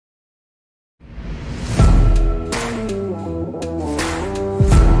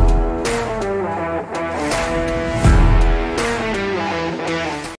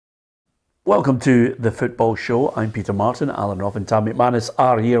Welcome to the Football Show. I'm Peter Martin. Allan Roth and Tam McManus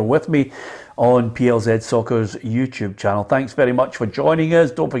are here with me on PLZ Soccer's YouTube channel. Thanks very much for joining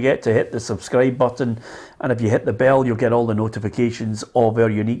us. Don't forget to hit the subscribe button, and if you hit the bell, you'll get all the notifications of our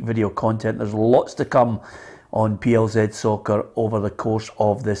unique video content. There's lots to come on PLZ Soccer over the course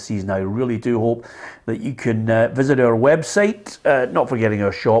of this season. I really do hope that you can visit our website, not forgetting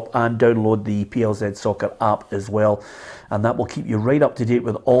our shop, and download the PLZ Soccer app as well. And that will keep you right up to date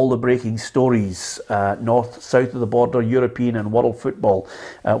with all the breaking stories, north, south of the border, European and world football.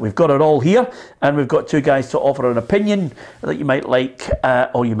 We've got it all here, and we've got two guys to offer an opinion that you might like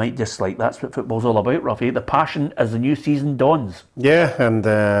or you might dislike. That's what football's all about, Ruffy. The passion as the new season dawns. Yeah, and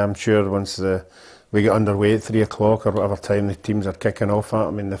I'm sure once we get underway at 3 o'clock or whatever time the teams are kicking off at,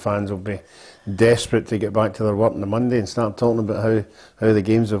 I mean, the fans will be desperate to get back to their work on the Monday and start talking about how the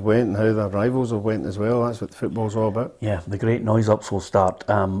games have went and how their rivals have went as well. That's what football's all about. Yeah, the great noise-ups will start.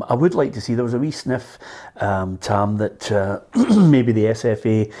 I would like to see, there was a wee sniff, Tam, that maybe the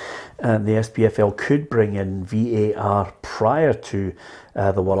SFA and the SPFL could bring in VAR prior to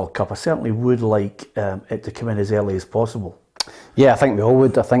the World Cup. I certainly would like it to come in as early as possible. Yeah, I think we all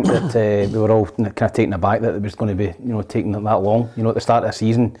would. I think that we were all kind of taken aback that it was going to be, taking that long. At the start of the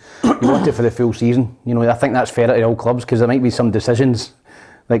season, you want it for the full season. I think that's fair to all clubs, because there might be some decisions,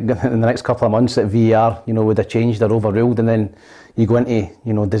 like in the next couple of months, that VAR, would have changed or overruled, and then you go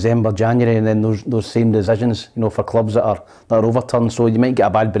into, December, January, and then those same decisions, for clubs that are overturned. So you might get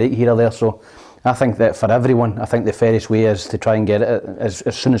a bad break here or there. So I think that for everyone, I think the fairest way is to try and get it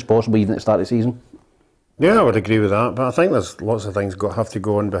as soon as possible, even at the start of the season. Yeah, I would agree with that, but I think there's lots of things have to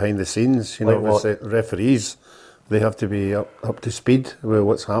go on behind the scenes. With referees, they have to be up to speed with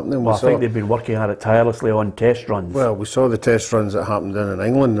what's happening. Well, I think they've been working at it tirelessly on test runs. Well, we saw the test runs that happened in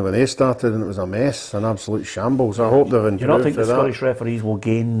England when they started, and it was a mess, an absolute shambles. I hope they've improved. Do you not think the Scottish referees will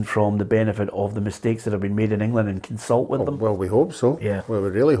gain from the benefit of the mistakes that have been made in England and consult with them? Well, we hope so. Yeah. Well, we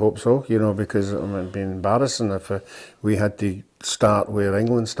really hope so, because it would be embarrassing if we had to start where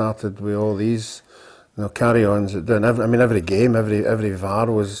England started with all these carry-ons. Every game, every VAR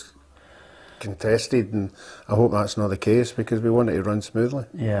was contested, and I hope that's not the case, because we want it to run smoothly.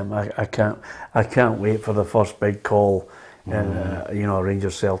 Yeah, I can't wait for the first big call in a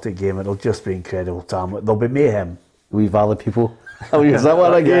Rangers Celtic game. It'll just be incredible, Tam. There'll be mayhem. We valid people. I'll use that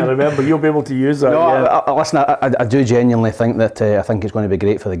one again. Yeah, remember, you'll be able to use that. No, listen, I do genuinely think that I think it's going to be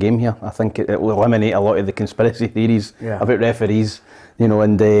great for the game here. I think it will eliminate a lot of the conspiracy theories about referees.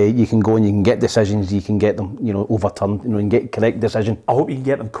 And you can go and you can get decisions, you can get them, overturned, and get correct decision. I hope you can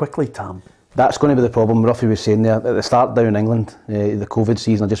get them quickly, Tam. That's going to be the problem. Ruffy was saying there at the start down in England, the COVID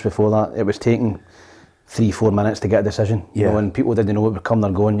season or just before that, it was taking 3-4 minutes to get a decision. And people didn't know what would come. They're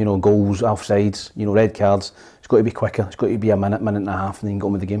going, goals, offsides, red cards. It's got to be quicker. It's got to be a minute and a half, and then you can go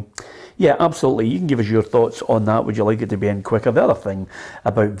on with the game. Yeah, absolutely. You can give us your thoughts on that. Would you like it to be in quicker? The other thing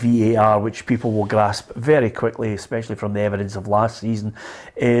about VAR, which people will grasp very quickly, especially from the evidence of last season,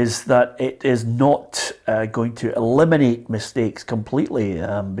 is that it is not going to eliminate mistakes completely,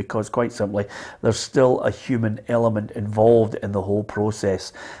 because quite simply, there's still a human element involved in the whole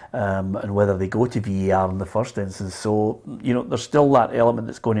process, and whether they go to VAR in the first instance. So, there's still that element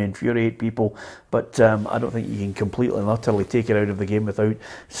that's going to infuriate people, but I don't think you can completely and utterly take it out of the game without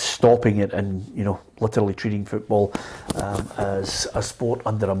stopping it and literally treating football as a sport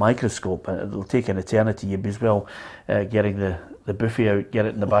under a microscope. It'll take an eternity. You'd be as well getting the buffet out, get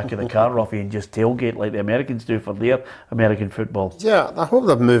it in the back of the car, Ruffy, and just tailgate like the Americans do for their American football. Yeah, I hope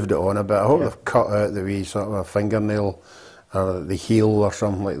they've moved it on a bit. I hope they've cut out the wee sort of a fingernail or the heel or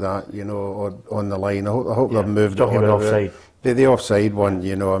something like that, or on the line. I hope they've moved it on. Talking about offside. The offside one,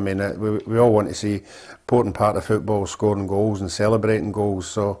 we all want to see important part of football, scoring goals and celebrating goals.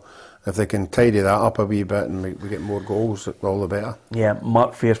 So if they can tidy that up a wee bit and we get more goals, all the better. Yeah,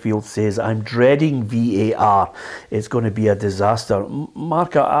 Mark Fairfield says, I'm dreading VAR. It's going to be a disaster.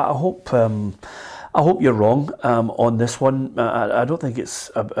 Mark, I hope you're wrong on this one. I don't think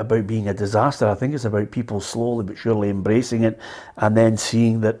it's about being a disaster. I think it's about people slowly but surely embracing it and then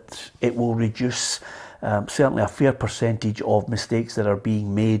seeing that it will reduce certainly a fair percentage of mistakes that are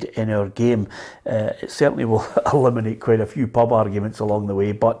being made in our game. It certainly will eliminate quite a few pub arguments along the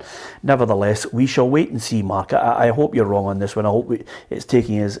way, but nevertheless, we shall wait and see, Mark. I hope you're wrong on this one. I hope it's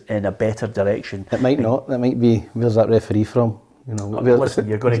taking us in a better direction. It might not. It might be, where's that referee from? Listen,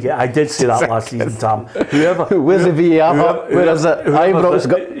 you're going to get. I did say that last season, Tam. Where's the VAR? Where is it? Ibrox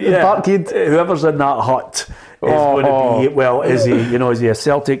got Parkhead. Whoever's in that hut is going to be. Well, is he? Is he a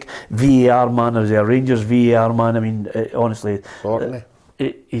Celtic VAR man? Or is he a Rangers VAR man? I mean, honestly,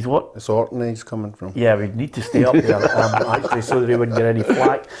 He's what? It's Orkney he's coming from. Yeah, we'd need to stay up there actually, so that he wouldn't get any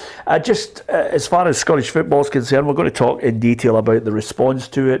flack. As far as Scottish football is concerned, we're going to talk in detail about the response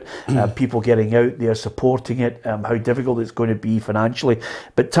to it, people getting out there supporting it, how difficult it's going to be financially.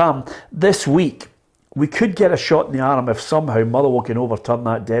 But Tam, this week we could get a shot in the arm if somehow Motherwell can overturn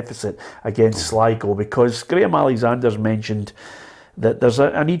that deficit against Sligo, because Graham Alexander's mentioned that there's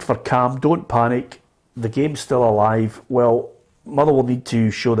a need for calm, don't panic, the game's still alive. Well, Motherwell need to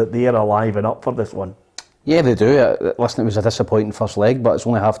show that they're alive and up for this one. Yeah, they do. Listen, it was a disappointing first leg, but it's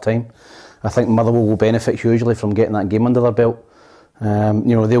only half time. I think Motherwell will benefit hugely from getting that game under their belt.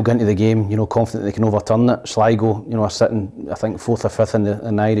 They'll go into the game, confident they can overturn it. Sligo, are sitting, I think, 4th or 5th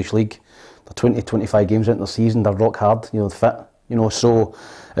in the Irish League. They're 20-25 games into the season. They're rock hard, fit. So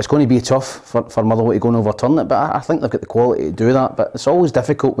it's going to be tough for Motherwell to go and overturn it. But I think they've got the quality to do that. But it's always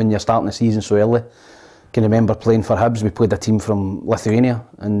difficult when you're starting the season so early. I can remember playing for Hibs. We played a team from Lithuania,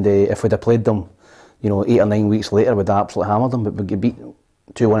 and if we'd have played them, 8 or 9 weeks later, we'd have absolutely hammered them. But we get beat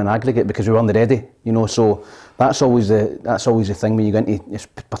 2-1 in aggregate because we weren't ready. So that's always the thing when you go into,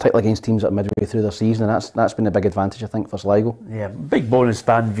 particularly against teams that are midway through their season, and that's been a big advantage, I think, for Sligo. Yeah, big bonus.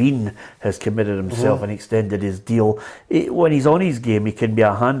 Van Veen has committed himself and extended his deal. When he's on his game, he can be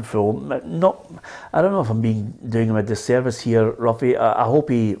a handful. I don't know if I'm doing him a disservice here, Ruffy. I hope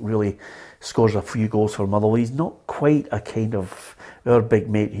he really scores a few goals for Motherwell. He's not quite a kind of our big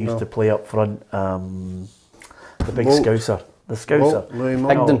mate who used to play up front, the big Scouser. The Scouser.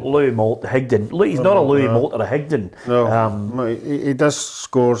 Higdon. He's not a Louis Moult or a Higdon. No, he does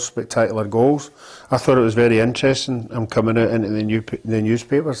score spectacular goals. I thought it was very interesting. I'm coming out into the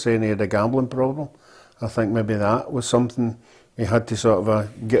newspaper saying he had a gambling problem. I think maybe that was something he had to sort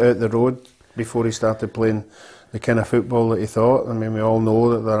of get out the road before he started playing the kind of football that he thought. I mean, we all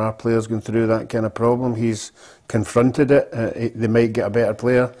know that there are players going through that kind of problem. He's confronted it. They might get a better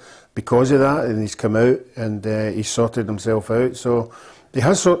player because of that, and he's come out and he's sorted himself out. So he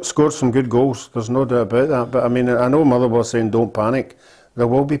has scored some good goals. There's no doubt about that. But I mean, I know Motherwell are saying don't panic. There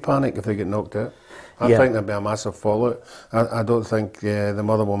will be panic if they get knocked out. I think there'll be a massive fallout. I don't think the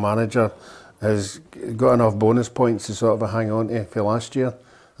Motherwell manager has got enough bonus points to sort of hang on to for last year.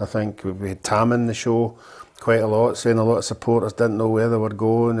 I think we had Tam in the show quite a lot, saying a lot of supporters didn't know where they were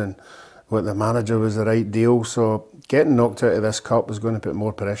going and what the manager was the right deal. So getting knocked out of this cup is going to put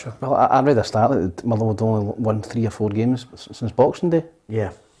more pressure. Well, I read a stat that Motherwell had only won 3 or 4 games since Boxing Day.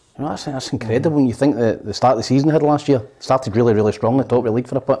 Yeah. That's incredible when you think that the start of the season had last year started really, really strong, the top of the league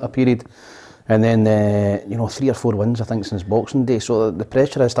for a period. And then, 3 or 4 wins, I think, since Boxing Day. So the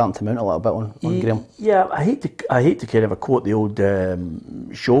pressure is starting to mount a little bit on Graham. Yeah, I hate to kind of quote the old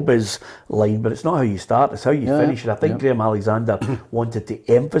showbiz line, but it's not how you start, it's how you finish. And I think Graham Alexander wanted to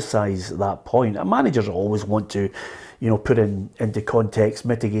emphasise that point. And managers always want to, put into context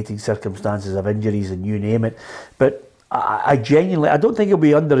mitigating circumstances of injuries and you name it. But I genuinely, I don't think he'll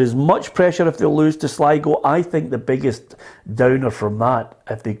be under as much pressure if they lose to Sligo. I think the biggest downer from that,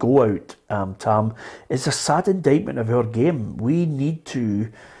 if they go out, Tam, is a sad indictment of our game. We need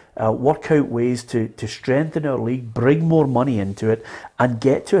to work out ways to strengthen our league, bring more money into it, and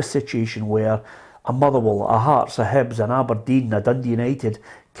get to a situation where a Motherwell, a Hearts, a Hibs, an Aberdeen, a Dundee United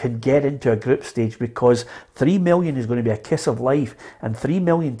can get into a group stage, because 3 million is going to be a kiss of life, and 3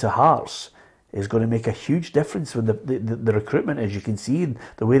 million to Hearts is going to make a huge difference with the recruitment, as you can see, and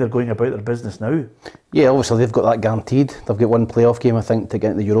the way they're going about their business now. Yeah, obviously they've got that guaranteed. They've got one playoff game, I think, to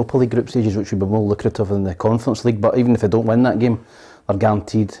get into the Europa League group stages, which would be more lucrative than the Conference League. But even if they don't win that game, they're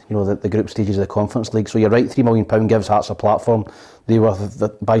guaranteed, the group stages of the Conference League. So you're right, £3 million gives Hearts a platform. They were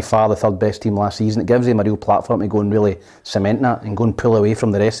by far the third best team last season. It gives them a real platform to go and really cement that and go and pull away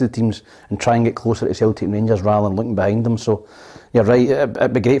from the rest of the teams and try and get closer to Celtic and Rangers rather than looking behind them. So you're right,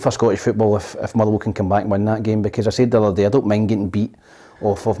 it'd be great for Scottish football if Motherwell can come back and win that game, because I said the other day, I don't mind getting beat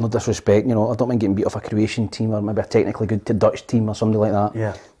off of, no disrespect, I don't mind getting beat off a Croatian team or maybe a technically good Dutch team or somebody like that.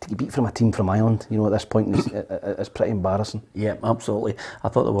 Yeah. To get beat from a team from Ireland, at this point, it's pretty embarrassing. Yeah, absolutely. I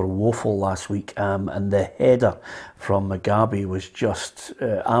thought they were woeful last week, and the header from Mugabe was just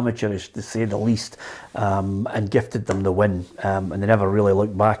amateurish, to say the least, and gifted them the win, and they never really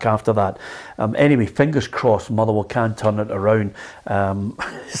looked back after that. Anyway, fingers crossed Motherwell can turn it around.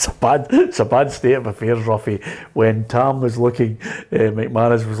 It's a bad state of affairs, Ruffy, when Tam was looking,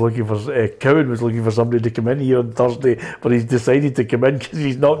 McManus was looking for, Cowan was looking for somebody to come in here on Thursday, but he's decided to come in because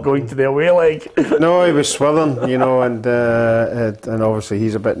he's not going to the away leg. No, he was swirling, and obviously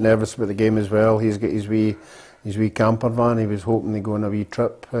he's a bit nervous about the game as well. He's got his wee camper van. He was hoping to go on a wee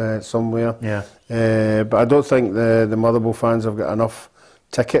trip somewhere. Yeah. But I don't think the Motherwell fans have got enough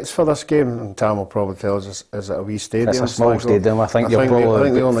tickets for this game, and Tam will probably tell us, is it a wee stadium? It's a small stadium. I think they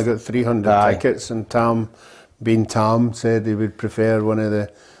only got 300 tickets, and Tam, being Tam, said he would prefer one of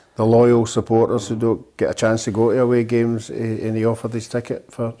the loyal supporters who don't get a chance to go to away games, and he offered his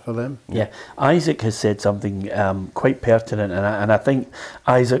ticket for them. Yeah, Isaac has said something quite pertinent, and I think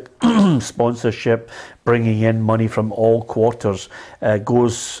Isaac sponsorship, bringing in money from all quarters,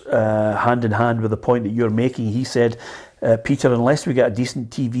 goes hand in hand with the point that you're making. He said, Peter, unless we get a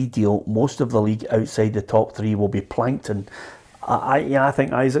decent TV deal, most of the league outside the top three will be plankton. I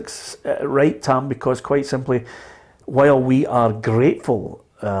think Isaac's right, Tam, because quite simply, while we are grateful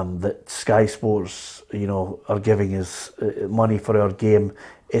that Sky Sports, are giving us money for our game,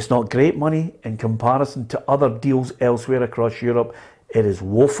 it's not great money in comparison to other deals elsewhere across Europe. It is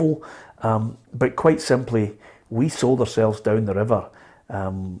woeful, but quite simply, we sold ourselves down the river.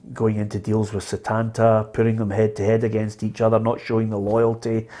 Going into deals with Setanta, putting them head to head against each other, not showing the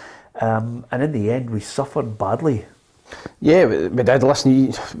loyalty, and in the end we suffered badly. Yeah, we did.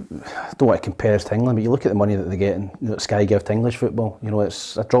 Listen, I don't want to compare us to England, but you look at the money that they get and that Sky give to English football,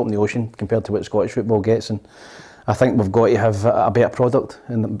 it's a drop in the ocean compared to what Scottish football gets, and I think we've got to have a better product,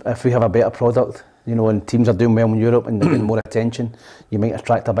 and if we have a better product, and teams are doing well in Europe and they're getting more attention, you might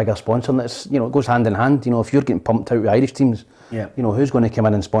attract a bigger sponsor, and it's, it goes hand in hand. If you're getting pumped out with Irish teams, who's going to come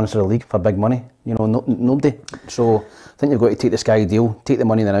in and sponsor a league for big money? Nobody. So I think you've got to take the Sky deal, take the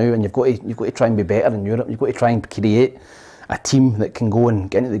money now, and you've got to try and be better in Europe. You've got to try and create a team that can go and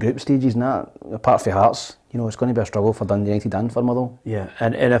get into the group stages, and that, apart from Hearts, it's going to be a struggle for Dundee United and for Motherwell. Yeah,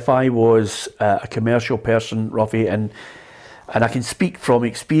 and if I was a commercial person, Ruffy, and I can speak from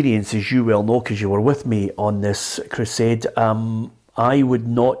experience, as you well know, because you were with me on this crusade, I would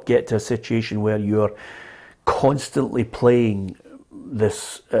not get to a situation where you're constantly playing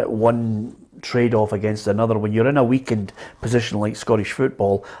this one trade-off against another. When you're in a weakened position like Scottish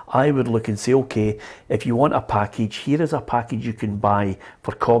football, I would look and say, okay, if you want a package, here is a package you can buy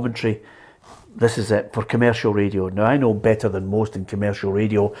for commentary. This is it for commercial radio. Now, I know better than most in commercial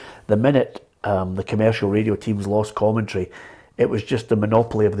radio. The minute the commercial radio teams lost commentary, it was just the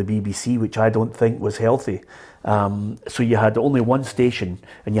monopoly of the BBC, which I don't think was healthy. So you had only one station,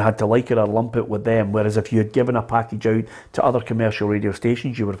 and you had to like it or lump it with them. Whereas if you had given a package out to other commercial radio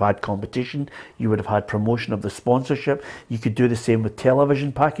stations, you would have had competition, you would have had promotion of the sponsorship. You could do the same with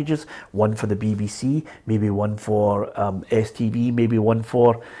television packages, one for the BBC, maybe one for STV, maybe one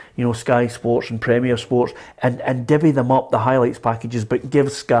for Sky Sports and Premier Sports, and divvy them up, the highlights packages, but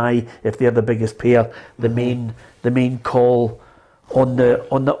give Sky, if they're the biggest payer, the main call on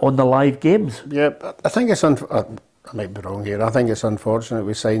the live games. Yeah, I think it's I might be wrong here. I think it's unfortunate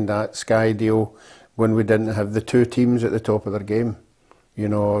we signed that Sky deal when we didn't have the two teams at the top of their game.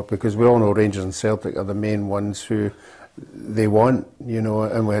 Because we all know Rangers and Celtic are the main ones who they want.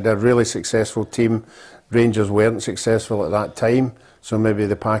 And we had a really successful team. Rangers weren't successful at that time, so maybe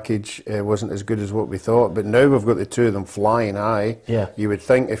the package wasn't as good as what we thought. But now we've got the two of them flying high. Yeah. You would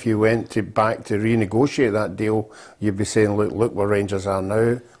think if you went back to renegotiate that deal, you'd be saying, look where Rangers are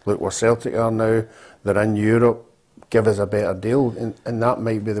now, look where Celtic are now, they're in Europe, give us a better deal, and that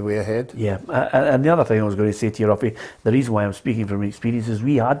might be the way ahead. Yeah, and the other thing I was going to say to you, Ruffy, the reason why I'm speaking from experience is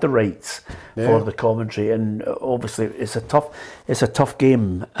we had the rights for the commentary, and obviously it's a tough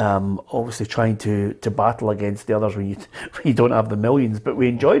game. Obviously trying to battle against the others when you don't have the millions, but we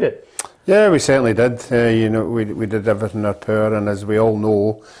enjoyed it. Yeah, we certainly did. We did everything in our power, and as we all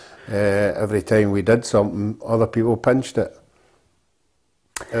know, every time we did something, other people pinched it.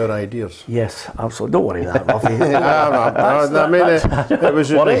 Our ideas. Yes, absolutely. Don't worry that, Ruffy. It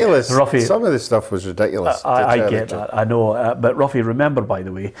was ridiculous. Ruffy, some of the stuff was ridiculous. I get that, I know. But Ruffy, remember, by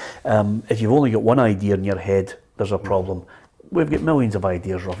the way, if you've only got one idea in your head, there's a problem. We've got millions of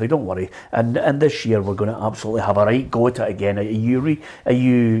ideas, Ruffy, don't worry. And this year we're going to absolutely have a right go at it again. Are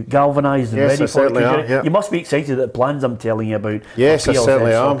you galvanised and ready for it? You must be excited at the plans I'm telling you about. Yes, I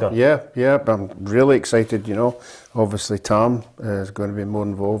certainly am. Yeah, but I'm really excited, Obviously Tam is going to be more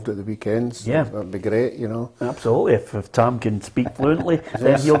involved at the weekends. Yeah. That'd be great, Absolutely. If Tam can speak fluently,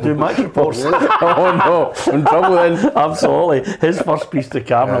 then he'll do match reports. Oh no, I'm in trouble then. Absolutely. His first piece to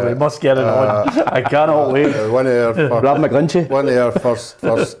camera, we must get it on. I cannot wait. One of our first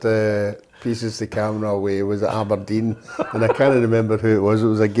pieces to camera away was at Aberdeen, and I can't remember who it was. It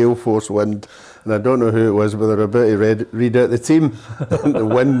was a gale force wind, and I don't know who it was, but they were about to read out the team, and the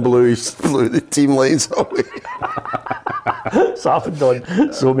wind blew the team lines away. It's happened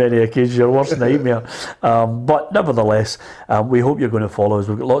on so many occasions, your worst nightmare. But nevertheless, we hope you're going to follow us.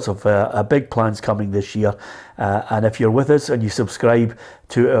 We've got lots of big plans coming this year. And if you're with us and you subscribe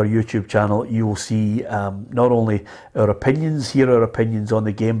to our YouTube channel, you will see not only our opinions, hear our opinions on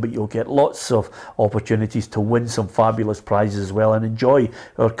the game, but you'll get lots of opportunities to win some fabulous prizes as well and enjoy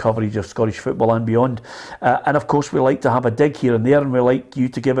our coverage of Scottish football and beyond. And of course, we like to have a dig here and there, and we like you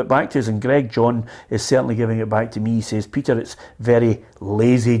to give it back to us. And Greg John is certainly giving it back to me. He says, Peter, it's very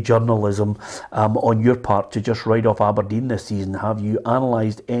lazy journalism on your part to just write off Aberdeen this season. Have you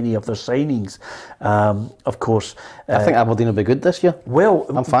analysed any of their signings? Of course. I think Aberdeen will be good this year. Well,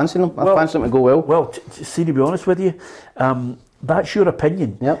 I'm fancying them. I'm fancying them to go well. Well, see, to be honest with you, that's your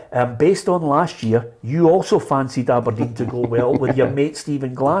opinion. Yep. Based on last year, you also fancied Aberdeen to go well with your mate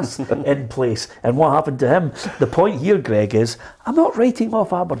Stephen Glass in place. And what happened to him? The point here, Greg, is I'm not writing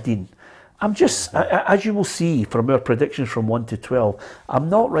off Aberdeen. I'm just, as you will see from our predictions from 1 to 12, I'm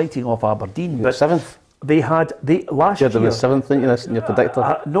not writing off Aberdeen. But 7th. Last year. The 7th, think you, in your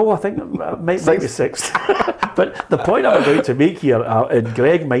predictor? No, I think it might be 6th. But the point I'm about to make here, and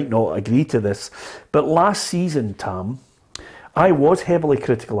Greg might not agree to this, but last season, Tam, I was heavily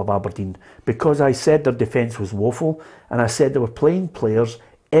critical of Aberdeen because I said their defence was woeful, and I said they were playing players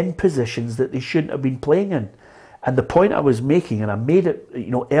in positions that they shouldn't have been playing in. And the point I was making, and I made it,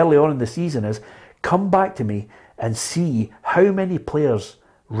 early on in the season, is come back to me and see how many players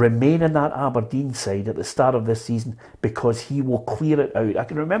remain in that Aberdeen side at the start of this season, because he will clear it out. I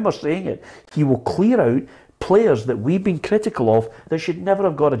can remember saying it. He will clear out players that we've been critical of that should never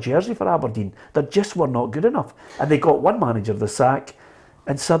have got a jersey for Aberdeen, that just were not good enough. And they got one manager the sack,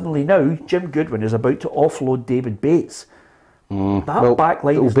 and suddenly now Jim Goodwin is about to offload David Bates. That back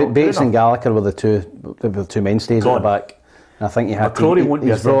line is not Bates good and Gallagher were the two mainstays at the back. And I think he had McCrory won't be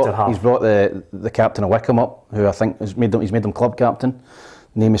a centre half. He's brought the captain of Wickham up, who I think he's made them club captain.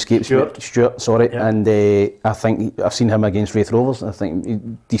 Name escapes me. Stuart, sorry. Yeah. And I think I've seen him against Wraith Rovers. I think he's a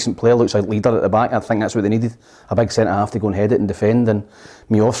decent player, looks like leader at the back. I think that's what they needed. A big centre half to go and head it and defend. And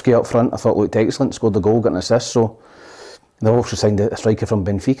Miofsky up front, I thought looked excellent, scored the goal, got an assist. So they've also signed a striker from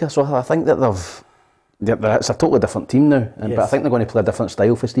Benfica. So I think that it's a totally different team now. But I think they're going to play a different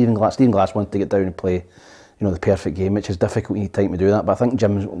style for Stephen Glass. Stephen Glass wants to get down and play, the perfect game, which is difficult. You need time to do that. But I think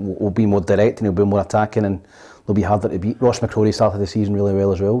Jim will be more direct and he'll be more attacking, and they'll be harder to beat. Ross McCrory started the season really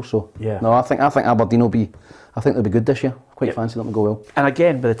well as well. So no, I think Aberdeen will be. I think they'll be good this year. Quite fancy them to go well. And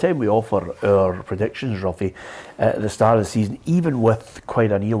again, by the time we offer our predictions, Ruffy, at the start of the season, even with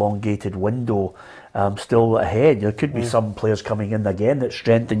quite an elongated window still ahead, there could be some players coming in again that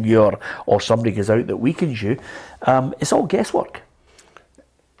strengthen you, or somebody goes out that weakens you. It's all guesswork.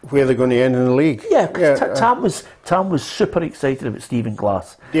 Where they're going to end in the league. Tam was super excited about Stephen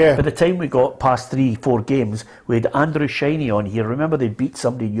Glass. Yeah. By the time we got past 3-4 games, we had Andrew Shiney on here. Remember they beat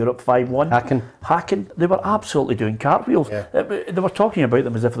somebody in Europe 5-1? Hacken. They were absolutely doing cartwheels. Yeah. They were talking about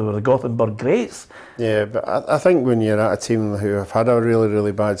them as if they were the Gothenburg greats. Yeah, but I think when you're at a team who have had a really,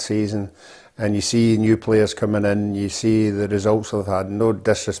 really bad season, and you see new players coming in, you see the results they've had, no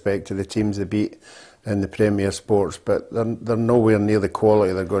disrespect to the teams they beat in the Premier Sports, but they're nowhere near the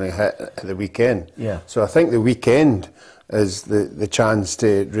quality they're going to hit at the weekend. Yeah. So I think the weekend is the chance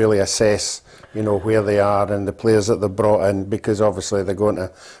to really assess, where they are and the players that they've brought in, because obviously they're going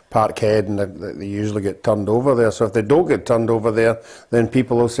to Parkhead and they usually get turned over there. So if they don't get turned over there, then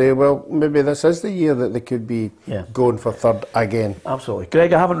people will say, well, maybe this is the year that they could be going for third again. Absolutely.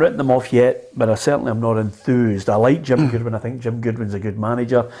 Greg, I haven't written them off yet, but I certainly am not enthused. I like Jim Goodwin. I think Jim Goodwin's a good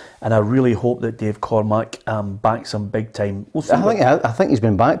manager, and I really hope that Dave Cormack backs him big time. We'll see. I think he's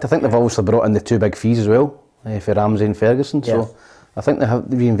been backed. I think they've obviously brought in the two big fees as well for Ramsey and Ferguson. So I think they've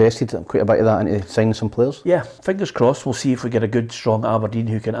reinvested quite a bit of that into signing some players. Yeah, fingers crossed. We'll see if we get a good, strong Aberdeen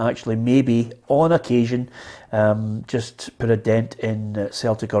who can actually maybe, on occasion, just put a dent in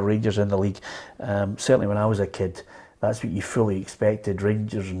Celtic or Rangers in the league. Certainly when I was a kid, that's what you fully expected,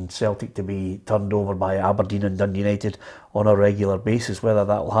 Rangers and Celtic to be turned over by Aberdeen and Dundee United on a regular basis. Whether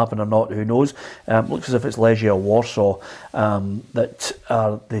that will happen or not, who knows. Looks as if it's Legia Warsaw that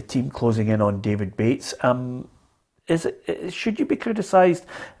are the team closing in on David Bates. Should you be criticised?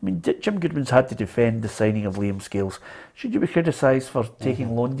 I mean, Jim Goodwin's had to defend the signing of Liam Scales. Should you be criticised for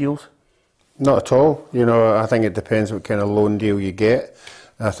taking loan deals? Not at all. I think it depends what kind of loan deal you get.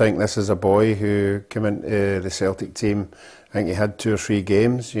 I think this is a boy who came into the Celtic team. I think he had 2 or 3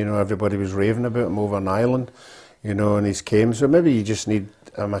 games. Everybody was raving about him over in Ireland, and he's came. So maybe you just need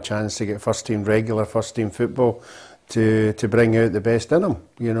him a chance to get regular first team football to bring out the best in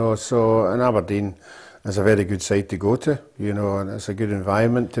him. So in Aberdeen, it's a very good side to go to, and it's a good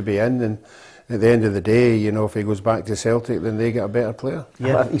environment to be in. And at the end of the day, you know, if he goes back to Celtic, then they get a better player.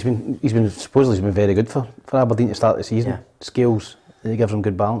 Yeah, he's been supposedly very good for Aberdeen to start the season. Skills, he gives them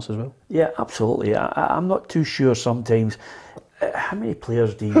good balance as well. Yeah, absolutely. I'm not too sure sometimes. How many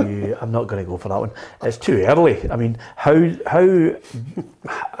players do you? I'm not going to go for that one. It's too early. I mean, how?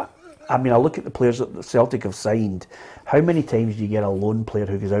 I mean, I look at the players that the Celtic have signed. How many times do you get a loan player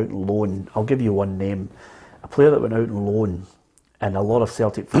who goes out on loan? I'll give you one name. A player that went out on loan, and a lot of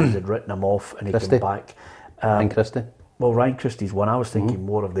Celtic fans had written him off, and he came back. Ryan Christie. Well, Ryan Christie's one. I was thinking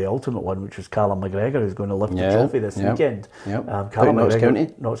more of the ultimate one, which was Allan McGregor, who's going to lift the trophy this weekend. Allan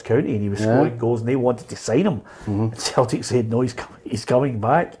McGregor, Notts County, and he was scoring goals, and they wanted to sign him. And Celtic said, "No, he's coming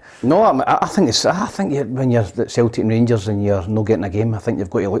back." No, I think when you're at Celtic and Rangers and you're not getting a game, I think you've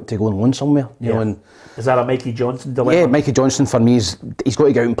got to look to go and loan somewhere. You know, and is that a Mikey Johnson dilemma? Yeah, Mikey Johnson for me he's got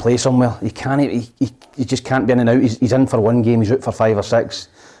to go out and play somewhere. He just can't be in and out. He's in for one game, he's out for 5 or 6.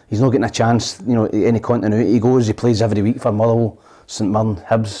 He's not getting a chance, you know, any continuity. He goes, he plays every week for Motherwell, St Mirren,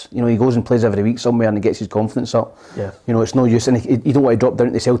 Hibs. You know, he goes and plays every week somewhere and he gets his confidence up. Yeah. You know, it's no use. And you don't want to drop down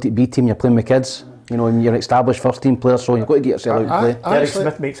to the Celtic B team, you're playing with kids. You know, and you're an established first team player, so you've got to get yourself out and play. Derek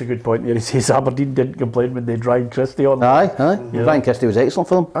Smith makes a good point there. He says Aberdeen didn't complain when they dried Christie on. Aye. Ryan Christie was excellent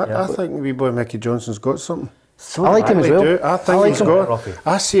for them. I think wee boy Mickey Johnson's got something. So I like him as well. I think he's got.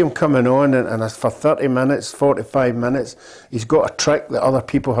 I see him coming on, and for 30 minutes, 45 minutes, he's got a trick that other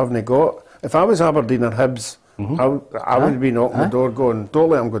people haven't got. If I was Aberdeen or Hibs, I would be knocking the door going, don't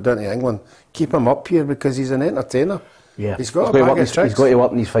let him go down to England. Keep him up here because he's an entertainer. Yeah. He's got a bag of tricks. He's got to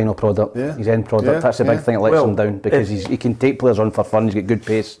work on his final product, his end product. That's the big thing that lets him down, because he can take players on for fun, he's got good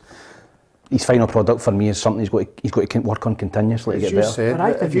pace. His final product for me is something he's got to work on continuously to get better. But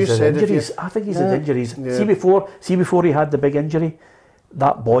I think he's had injuries. I think he's had injuries. Yeah. See before he had the big injury,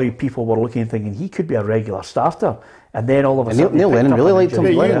 that boy, people were looking and thinking he could be a regular starter. And then all of a sudden, Neil Lennon really liked him.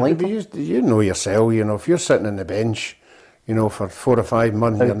 You know yourself, you know, if you're sitting on the bench, you know, for 4 or 5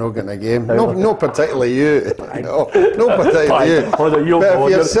 months, you're not getting a game. No, particularly you. No, particularly you. But if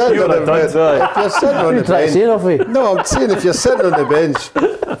you're sitting on the bench, no, I'm saying if you're sitting on the bench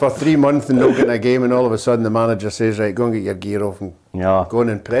for 3 months and not getting a game, and all of a sudden the manager says, right, go and get your gear off and go on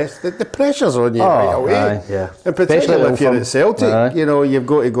and press. The pressure's on you right away. And particularly if you're at Celtic, you know, you've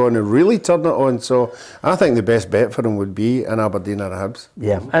got to go on and really turn it on. So I think the best bet for him would be an Aberdeen or a Hibs.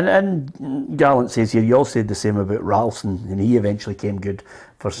 Yeah, and Gallant says here, you all said the same about Ralston, and he eventually came good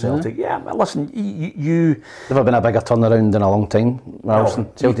for Celtic. Yeah, listen, you never been a bigger turnaround in a long time, Ralston.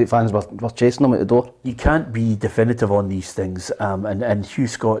 Celtic fans were chasing him at the door. You can't be definitive on these things, and Hugh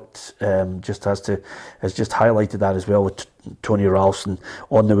Scott has just highlighted that as well with Tony Ralston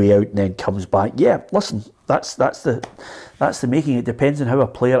on the way out and then comes back. Yeah, listen, that's the making. It depends on how a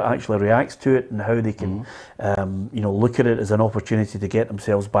player actually reacts to it and how they can look at it as an opportunity to get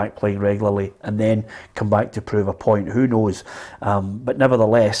themselves back playing regularly and then come back to prove a point. Who knows? But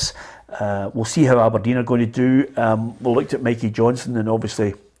nevertheless, we'll see how Aberdeen are going to do. We looked at Mikey Johnson and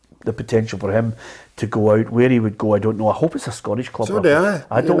obviously the potential for him to go out. Where he would go, I don't know. I hope it's a Scottish club. So do I.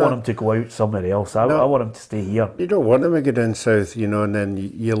 I don't want him to go out somewhere else. I want him to stay here. You don't want them to go down south, you know, and then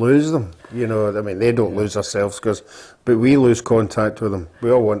you lose them. You know, I mean, they don't lose themselves, but we lose contact with them. We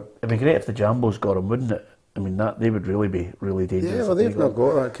all want. It'd be great if the Jambos got him, wouldn't it? I mean, that they would really be really dangerous. Yeah, well, they've not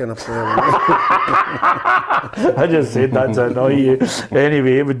got that kind of player. I just said that to annoy you.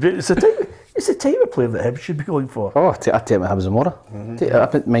 Anyway, it would be. It's the type of player that Hibs should be going for. Oh, I'd take him at Hibs Zamora. I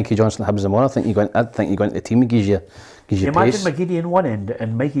put Mikey Johnson at Hibs Zamora. I'd think you go into the team and gives you pace. Imagine McGeady in one end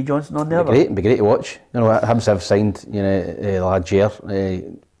and Mikey Johnson on the other. It'd be great to watch. You know, Hibs have signed, you know, a lad Jair,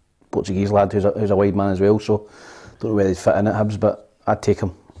 Portuguese lad who's a wide man as well. So don't know where they'd fit in at Hibs, but I'd take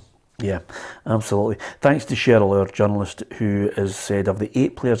him. Yeah, absolutely. Thanks to Cheryl, our journalist, who has said of the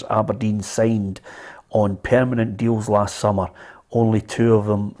 8 players Aberdeen signed on permanent deals last summer, only 2 of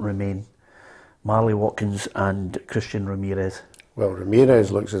them remain. Marley Watkins and Christian Ramirez. Well,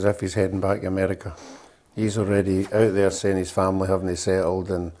 Ramirez looks as if he's heading back to America. He's already out there saying his family haven't settled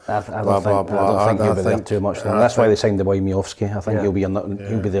and blah, blah, blah. I don't think he'll be there too much. That's why they signed the boy Miofsky. I think he'll be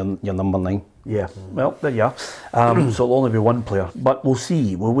your number 9. Yeah, well, there you are. So it'll only be 1 player. But we'll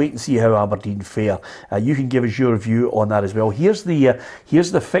see. We'll wait and see how Aberdeen fare. You can give us your view on that as well. Here's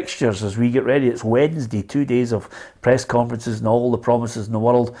the fixtures as we get ready. It's Wednesday, 2 days of press conferences and all the promises in the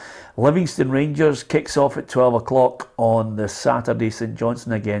world. Livingston Rangers kicks off at 12 o'clock on the Saturday. St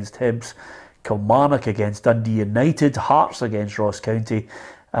Johnstone against Hibs. Kilmarnock against Dundee United. Hearts against Ross County.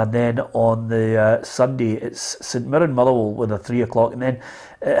 and then on the Sunday it's St Mirren Motherwell with a 3 o'clock, and then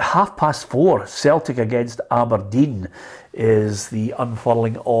at 4:30 Celtic against Aberdeen is the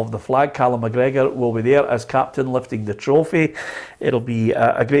unfurling of the flag. Allan McGregor will be there as captain, lifting the trophy. It'll be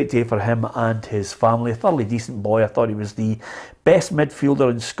a great day for him and his family. A thoroughly decent boy. I thought he was the best midfielder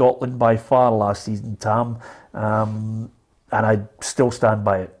in Scotland by far last season, Tam, and I still stand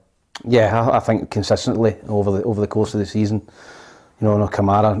by it. Yeah, I think consistently over the course of the season. You know,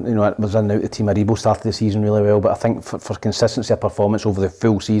 Kamara, you know, was in and out the team. Aribo started the season really well, but I think for consistency of performance over the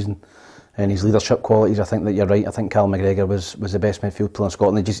full season and his leadership qualities, I think that you're right. I think Allan McGregor was the best midfield player in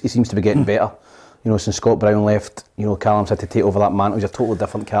Scotland. He seems to be getting better. You know, since Scott Brown left, you know, Callum's had to take over that mantle. He's a totally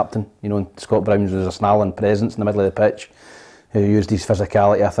different captain. You know, and Scott Brown was a snarling presence in the middle of the pitch who used his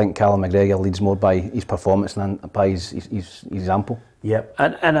physicality. I think Allan McGregor leads more by his performance than by his example. Yeah,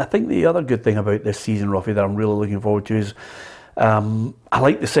 and I think the other good thing about this season, Ruffy, that I'm really looking forward to is I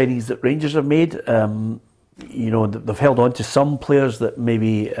like the signings that Rangers have made. You know, they've held on to some players that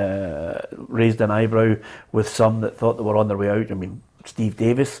maybe raised an eyebrow with some that thought they were on their way out. I mean, Steve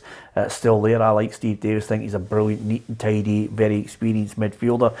Davis still there. I like Steve Davis. I think he's a brilliant, neat and tidy, very experienced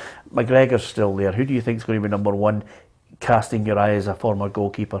midfielder. McGregor's still there. Who do you think is going to be number one, casting your eye as a former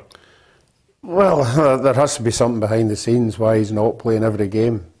goalkeeper? Well, there has to be something behind the scenes why he's not playing every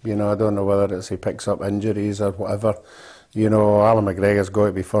game. You know, I don't know whether it's he picks up injuries or whatever. You know, Allan McGregor's got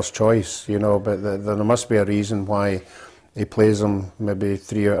to be first choice, you know, but there must be a reason why he plays him maybe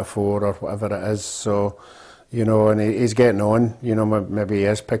 3 out of 4 or whatever it is. So, you know, and he's getting on, you know, maybe he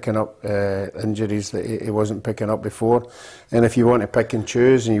is picking up injuries that he wasn't picking up before. And if you want to pick and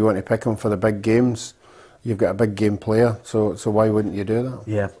choose and you want to pick him for the big games, you've got a big game player, so why wouldn't you do that?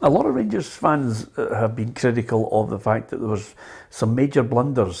 Yeah, a lot of Rangers fans have been critical of the fact that there was some major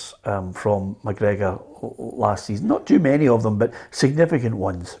blunders from McGregor last season. Not too many of them, but significant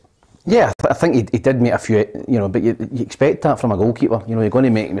ones. Yeah, I think he did make a few, you know, but you expect that from a goalkeeper. You know, you're going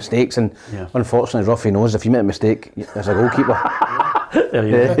to make mistakes, and unfortunately, Ruffy knows if you make a mistake as a goalkeeper.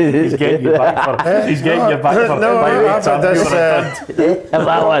 He's getting you back for. He's getting you back for.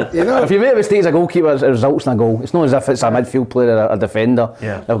 You know, if you make a mistake as a goalkeeper, it results in a goal. It's not as if it's a midfield player or a defender.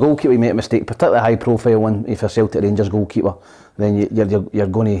 Yeah. If a goalkeeper, you make a mistake, particularly a high-profile one, if you're Celtic Rangers goalkeeper, then you're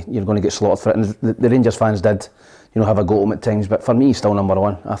going to get slaughtered for it. And the Rangers fans did, you know, have a go at him at times. But for me, he's still number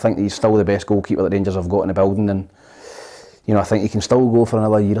one. I think he's still the best goalkeeper that Rangers have got in the building, and you know, I think he can still go for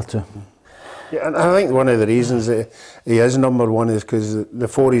another year or two. Yeah, and I think one of the reasons that he is number one is because the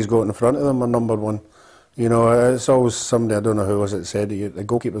 4 he's got in front of them are number one. You know, it's always somebody, I don't know who was it said, the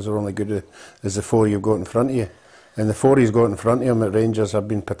goalkeepers are only good as the 4 you've got in front of you. And the 4 he's got in front of him at Rangers have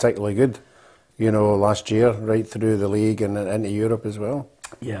been particularly good, you know, last year, right through the league and into Europe as well.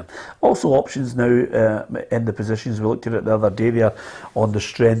 Yeah. Also options now in the positions. We looked at it the other day there on the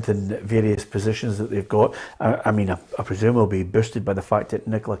strength in various positions that they've got. I mean, I presume will be boosted by the fact that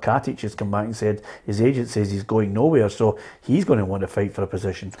Nikola Katic has come back and said his agent says he's going nowhere, so he's going to want to fight for a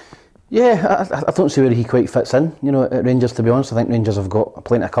position. Yeah, I don't see where he quite fits in, you know, at Rangers, to be honest. I think Rangers have got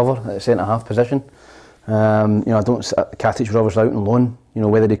plenty of cover at the centre-half position. You know, I don't. Katic was obviously out on loan. You know,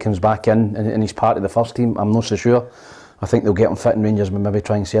 whether he comes back in and he's part of the first team, I'm not so sure. I think they'll get him fit in Rangers, but maybe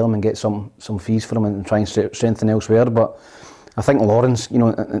try and sell him and get some fees for him and try and strengthen elsewhere. But I think Lawrence, you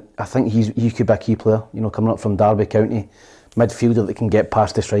know, I think he could be a key player. You know, coming up from Derby County, midfielder that can get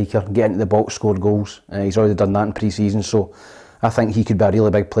past the striker, get into the box, score goals. He's already done that in pre-season, so I think he could be a really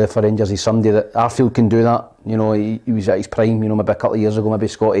big player for Rangers. He's somebody that Arfield can do that. You know, he was at his prime. You know, maybe a couple of years ago, maybe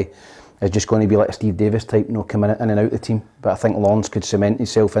Scotty is just going to be like a Steve Davis type, you know, coming in and out of the team. But I think Lawrence could cement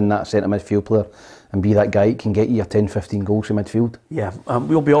himself in that centre midfield player and be that guy who can get you your 10-15 goals in midfield. Yeah,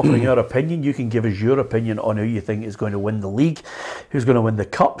 we'll be offering our opinion. You can give us your opinion on who you think is going to win the league, who's going to win the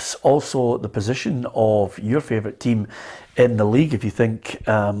cups, also the position of your favourite team in the league. If you think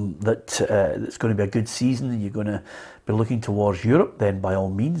that it's going to be a good season and you're going to be looking towards Europe, then by all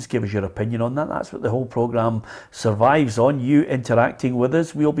means give us your opinion on that. That's what the whole programme survives on, you interacting with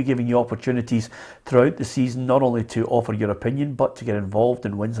us. We'll be giving you opportunities throughout the season, not only to offer your opinion, but to get involved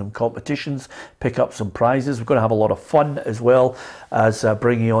and win some competitions, pick up some prizes. We're going to have a lot of fun as well as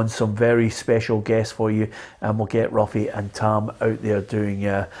bringing on some very special guests for you, and we'll get Ruffy and Tam out there doing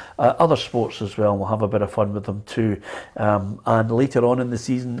other sports as well, and we'll have a bit of fun with them too. And later on in the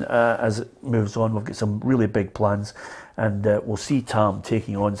season, as it moves on, we've got some really big plans, and we'll see Tam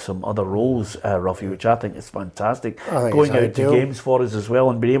taking on some other roles, Ruffy, which I think is fantastic. Going out to games for us as well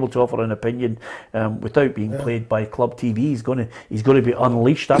and being able to offer an opinion without being played by club TV. He's going to be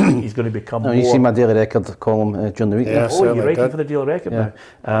unleashed. I think he's going to become more... You see my Daily Record column during the week. Yeah, you're writing for the Daily Record now.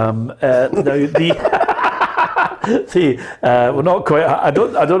 Now See, we're not quite. I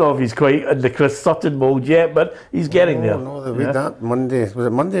don't know if he's quite in the Chris Sutton mould yet, but he's getting there. No, the week that Monday was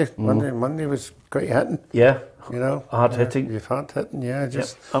it Monday? Monday was quite hitting. Yeah. You know, hard hitting. You've hard hitting, yeah.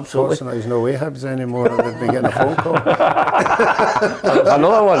 Just absolutely. Fortunately, he's no way Hibs anymore. They'd be getting a phone call.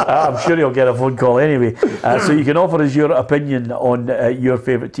 Another one. I'm sure he'll get a phone call anyway. So you can offer us your opinion on your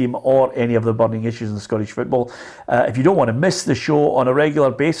favourite team or any of the burning issues in Scottish football. If you don't want to miss the show on a regular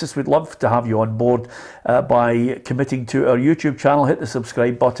basis, we'd love to have you on board by committing to our YouTube channel. Hit the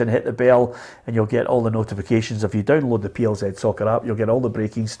subscribe button, hit the bell, and you'll get all the notifications. If you download the PLZ Soccer app, you'll get all the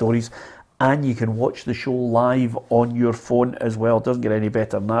breaking stories. And you can watch the show live on your phone as well. It doesn't get any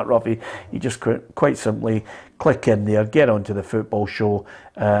better than that, Ruffy. You just quite simply click in there, get onto the football show,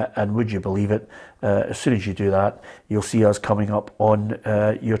 and would you believe it, as soon as you do that, you'll see us coming up on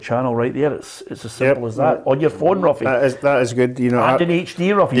your channel right there. It's as simple as that. On your phone, Ruffy. That is good. You know, and in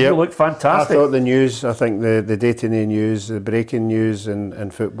HD, Ruffy. You look fantastic. I thought the news, I think the day-to-day news, the breaking news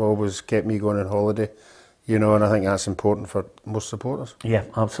in football kept me going on holiday. You know, and I think that's important for most supporters. Yeah,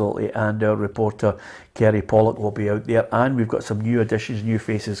 absolutely. And our reporter, Kerry Pollock, will be out there. And we've got some new additions, new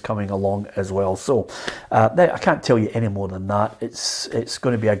faces coming along as well. So I can't tell you any more than that. It's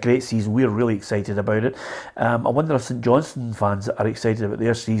going to be a great season. We're really excited about it. I wonder if St Johnstone fans are excited about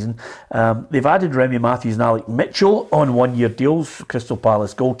their season. They've added Remy Matthews and Alec Mitchell on one-year deals. Crystal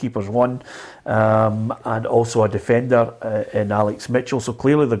Palace goalkeepers one. And also a defender in Alex Mitchell. So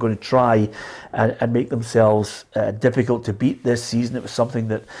clearly they're going to try and make themselves difficult to beat this season. It was something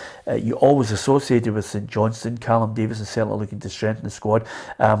that you always associated with St Johnstone. Callum Davis is certainly looking to strengthen the squad.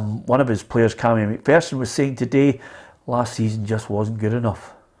 One of his players, Cammy McPherson, was saying today, last season just wasn't good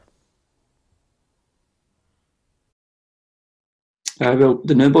enough. Well,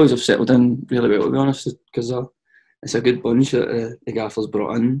 the new boys have settled in really well, to be honest, because it's a good bunch that the Gaffer's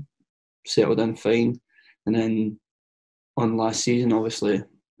brought in. Settled in fine, and then on last season, obviously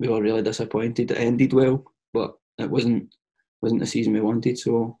we were really disappointed. It ended well, but it wasn't the season we wanted.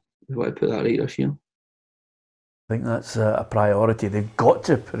 So we want to put that right this year. I think that's a priority. They've got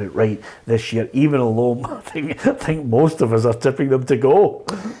to put it right this year, even though I think most of us are tipping them to go.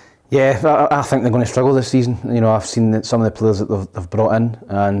 Yeah, I think they're going to struggle this season. You know, I've seen some of the players that they've brought in,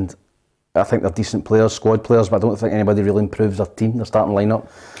 and I think they're decent players, squad players, but I don't think anybody really improves their team, their starting lineup.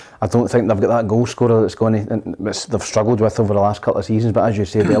 I don't think they've got that goal scorer that's going to, they've struggled with over the last couple of seasons, but as you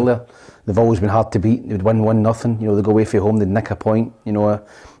said earlier, they've always been hard to beat. They'd win 1-0, you know, they go away from home, they'd nick a point, you know,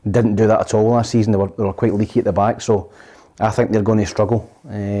 didn't do that at all last season. They were quite leaky at the back, so I think they're going to struggle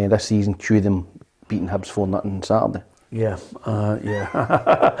this season. Cue them beating Hibs 4-0 on Saturday. Yeah,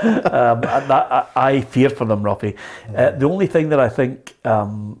 I fear for them, Ruffy. The only thing that I think,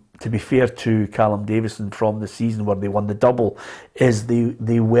 to be fair to Callum Davison from the season where they won the double, is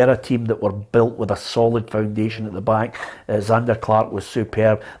they were a team that were built with a solid foundation at the back. Xander Clark was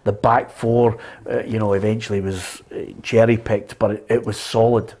superb. The back four, eventually was cherry picked, but it was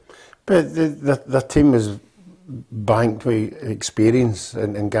solid. But the team was banked with experience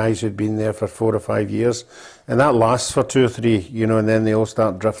and guys who'd been there for 4 or 5 years, and that lasts for 2 or 3, you know, and then they all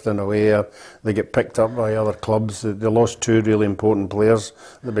start drifting away, or they get picked up by other clubs. They lost 2 really important players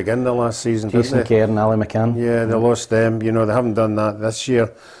at the beginning of last season. Jason Kerr and Allan McGregor. Yeah, they lost them. You know, they haven't done that this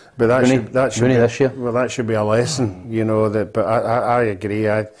year, but that should be this year. Well, that should be a lesson, you know. But I agree.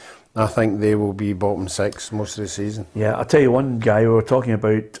 I think they will be bottom 6 most of the season. Yeah, I'll tell you one guy, we were talking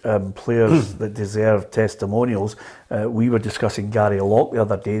about players that deserve testimonials. We were discussing Gary Locke the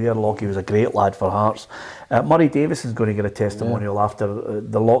other day there. Lockie was a great lad for Hearts. Murray Davison's going to get a testimonial after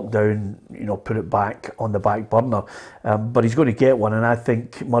the lockdown, you know, put it back on the back burner. But he's going to get one, and I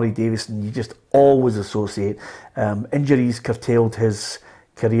think Murray Davison, you just always associate. Injuries curtailed his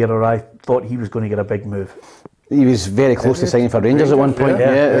career, or I thought he was going to get a big move. He was very close to signing for Rangers at one point.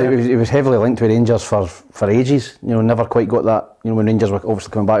 Yeah. He was heavily linked with Rangers for ages. You know, never quite got that. You know, when Rangers were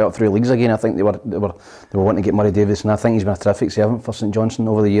obviously coming back up through leagues again, I think they were wanting to get Murray Davis, and I think he's been a terrific servant for St Johnstone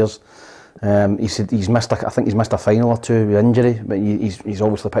over the years. He said he's missed a final or 2 with injury, but he's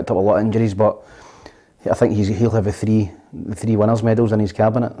obviously picked up a lot of injuries. But I think he'll have the three winners' medals in his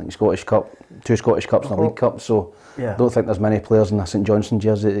cabinet. I think Scottish Cup, 2 Scottish Cups and a League Cup. So I don't think there's many players in a St Johnstone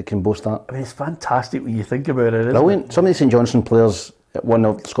jersey that can boast that. I mean, it's fantastic when you think about it, isn't Brilliant. it? Some of the St Johnstone players won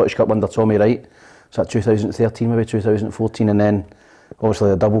the Scottish Cup under Tommy Wright. So that 2013, maybe 2014, and then obviously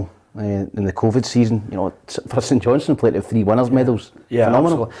the double in the COVID season. You know, for St Johnstone played to 3 winners' medals. Yeah,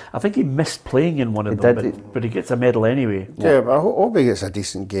 phenomenal. Absolutely. I think he missed playing in one of them, but he gets a medal anyway. Yeah, but I hope he gets a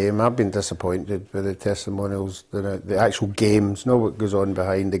decent game. I've been disappointed with the testimonials, the actual games, not what goes on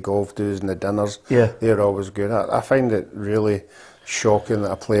behind the golf do's and the dinners. Yeah. They're always good. I find it really shocking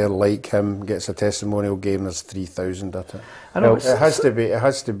that a player like him gets a testimonial game. There's 3,000 at it. I know It has to be. It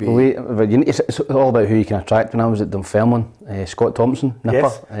has to be. But it's all about who you can attract. When I was at Dunfermline, Scott Thompson,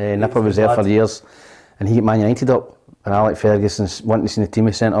 Nipper, Yes. Nipper was there for years, and he got Man United up. And Alex Ferguson wanted to see the team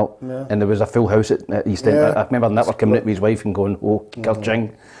he sent up, and there was a full house at East End. I remember Nipper coming out with his wife and going, "Oh,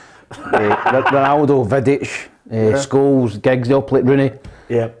 Kerching." Ronaldo, Vidic, Scholes, Giggs, they all played Rooney.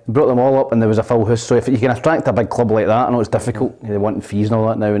 Yeah. Brought them all up and there was a full house. So if you can attract a big club like that, I know it's difficult. They want fees and all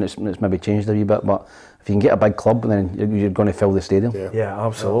that now, and it's maybe changed a wee bit, but if you can get a big club, then you're going to fill the stadium. Yeah,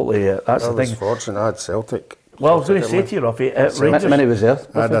 absolutely. That's the thing. I was fortunate. I had Celtic. Well, I was going to say to you, Ruffy, Minnie was there.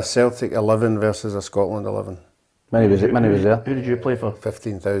 I had a Celtic 11 versus a Scotland 11. Minnie was there. Who did you play for?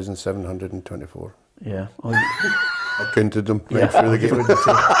 15,724. Yeah. I counted them right through the game.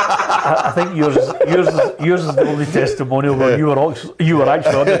 I think yours is the only testimonial where you were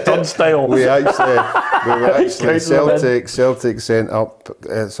actually on the turnstile. we were actually Celtic sent up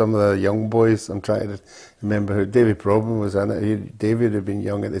some of the young boys. I'm trying to remember who. David Probin was in it. David had been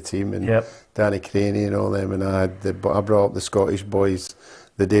young at the team, and Danny Craney and all them. And I brought up the Scottish boys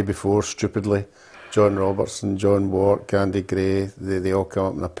the day before, stupidly. John Robertson, John Ward, Andy Gray. They all come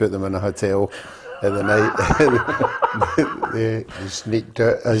up, and I put them in a hotel. In the night, they sneaked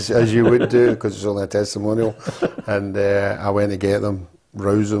out as you would do, because it's only a testimonial, and I went to get them,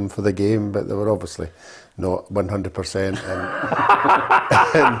 rouse them for the game, but they were obviously not 100%,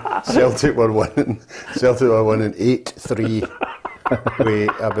 and Celtic were winning 8-3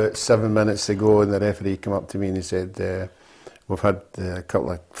 with about 7 minutes to go, and the referee came up to me and he said, "We've had a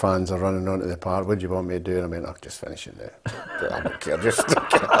couple of fans are running onto the park. What do you want me to do?" And I went, "I'll just finish it there. I don't care. Just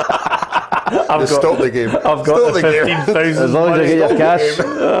stop the game. I've got the 15,000. As long as you get your cash."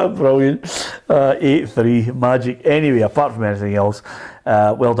 Brilliant. 8-3, magic. Anyway, apart from anything else,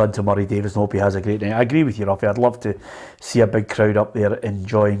 well done to Murray Davis, and hope he has a great night. I agree with you, Ruffy. I'd love to see a big crowd up there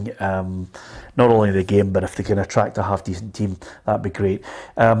enjoying not only the game, but if they can attract a half-decent team, that'd be great.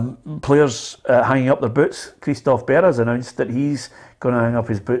 Players hanging up their boots. Christophe Berra has announced that he's going to hang up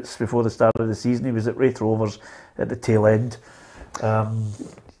his boots before the start of the season. He was at Wraith Rovers at the tail end.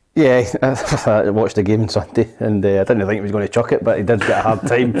 Yeah, I watched the game on Sunday, and I didn't think he was going to chuck it, but he did get a hard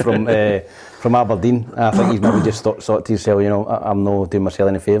time from Aberdeen. I think he's maybe just thought to himself, I'm not doing myself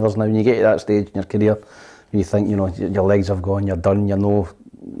any favours now. When you get to that stage in your career, you think, your legs have gone, you're done, you're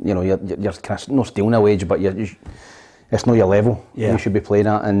kind of not stealing a wage, but it's not your level you should be playing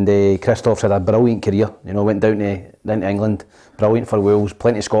at. And Christoph's had a brilliant career, went down to England, brilliant for Wales,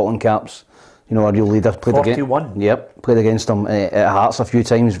 plenty of Scotland caps. A real leader. 41. Played against him at Hearts a few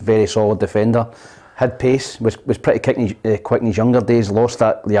times. Very solid defender. Had pace. Was pretty quick in his younger days. Lost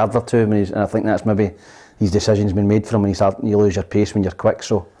that yard or two, and I think that's maybe his decision's been made for him. When you lose your pace when you're quick.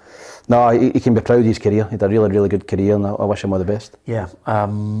 So, no, he can be proud of his career. He had a really, really good career, and I wish him all the best. Yeah.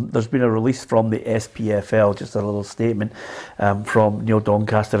 There's been a release from the SPFL, just a little statement from Neil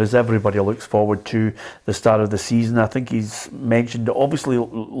Doncaster, as everybody looks forward to the start of the season. I think he's mentioned, obviously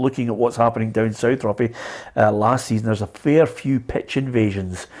looking at what's happening down south, Robbie, last season there's a fair few pitch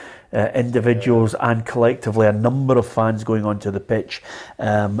invasions. Individuals and collectively a number of fans going onto the pitch,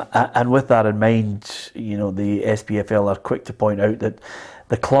 and with that in mind, the SPFL are quick to point out that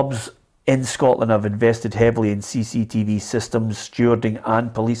the clubs in Scotland have invested heavily in CCTV systems, stewarding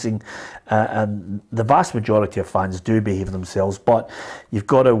and policing, and the vast majority of fans do behave themselves, but you've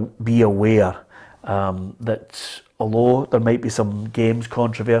got to be aware that although there might be some games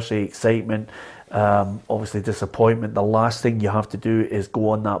controversy, excitement, obviously disappointment, the last thing you have to do is go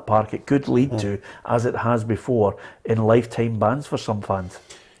on that park. It could lead to, as it has before, in lifetime bans for some fans.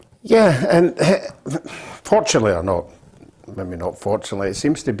 Yeah, and fortunately or not, maybe not fortunately, it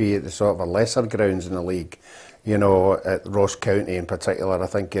seems to be at the sort of a lesser grounds in the league. At Ross County in particular, I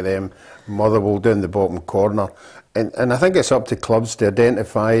think of them, Motherwell down the bottom corner. And I think it's up to clubs to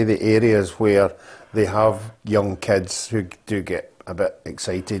identify the areas where they have young kids who do get a bit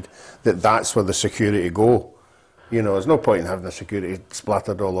excited, that's where the security go. There's no point in having the security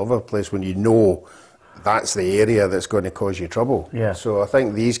splattered all over the place when that's the area that's going to cause you trouble. Yeah. So I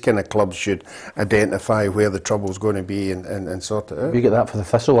think these kind of clubs should identify where the trouble's going to be and sort it out. You get that for the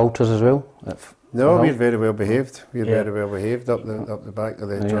Thistle Ultras as well? No, we're very well behaved. We're very well behaved up the back of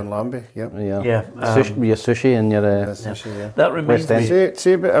the John Lambie. Yep. Yeah. Your sushi and your sushi, yeah. That reminds me.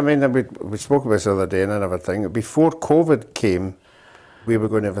 See, but I mean, we spoke about this the other day and another thing. Before COVID came, we were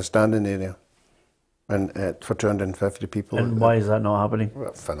going to have a standing area, and for 250 people. And why is that not happening?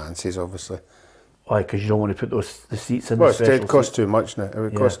 Well, finances, obviously. Why? Because you don't want to put the seats in. Well, the it costs too much now. It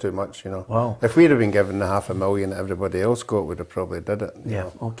would cost too much, you know. Wow. If we'd have been given the $500,000 that everybody else got, we'd have probably did it. Yeah.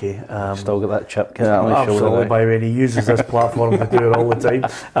 Okay. Still got that chip on his shoulder. Absolutely. By when he uses this platform to do it all the time.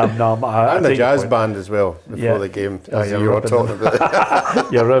 And the jazz band as well before the game. As you were talking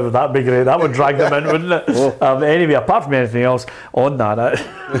about. Yeah, right. That'd be great. That would drag them in, wouldn't it? Anyway, apart from anything else on that,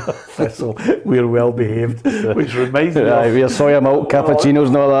 so we're well behaved, which reminds me. We're soya milk cappuccinos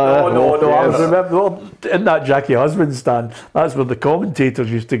and all that. No. I remember in that Jackie Husband stand. That's where the commentators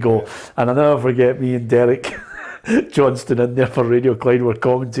used to go, and I'll never forget me and Derek Johnston in there for Radio Clyde were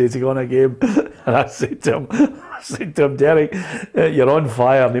commentating on a game, and I said to him, Derek, you're on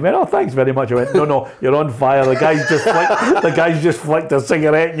fire. And he went, oh, thanks very much. I went, no, you're on fire. The guy's just flicked a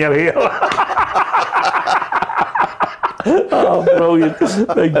cigarette in your hair. Oh, brilliant.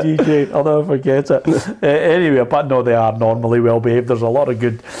 Big DJ. I'll never forget it. Anyway, but no, they are normally well behaved. There's a lot of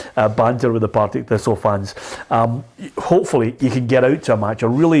good banter with the Partick Thistle fans. Hopefully you can get out to a match. I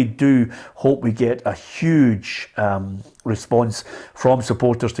really do hope we get a huge response from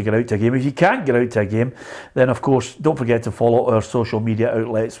supporters to get out to a game. If you can't get out to a game, then of course don't forget to follow our social media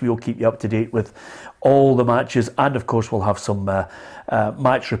outlets. We'll keep you up to date with all the matches, and of course we'll have some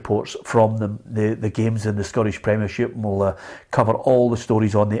match reports from the games in the Scottish Premiership, and we'll cover all the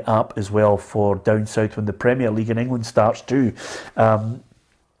stories on the app as well for down south when the Premier League in England starts too. And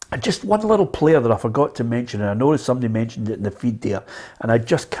just one little player that I forgot to mention, and I noticed somebody mentioned it in the feed there, and I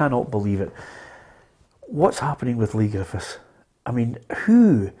just cannot believe it. What's happening with Lee Griffiths? I mean,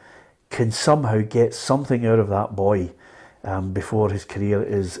 who can somehow get something out of that boy before his career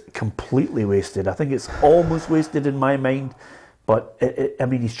is completely wasted? I think it's almost wasted in my mind, but I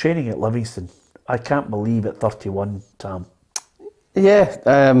mean, he's training at Livingston. I can't believe at 31, Tam. Yeah,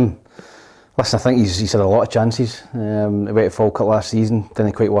 listen, I think he's had a lot of chances. He went to Falkirk last season,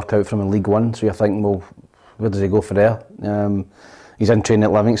 didn't quite work out for him in League One, so you're thinking, well, where does he go for there? He's in training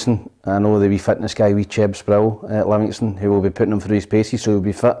at Livingston. I know the wee fitness guy, wee Cheb Sproul at Livingston, who will be putting him through his paces, so he'll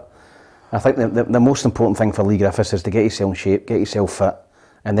be fit. I think the most important thing for Lee Griffiths is to get yourself in shape, get yourself fit,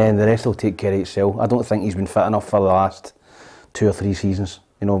 and then the rest will take care of itself. I don't think he's been fit enough for the last 2 or 3 seasons.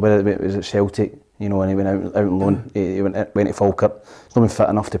 You know, whether it was at Celtic, you know, when he went out on loan, he went to Falkirk. He's not been fit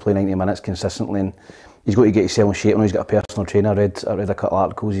enough to play 90 minutes consistently, and he's got to get himself in shape. I know he's got a personal trainer. I read a couple of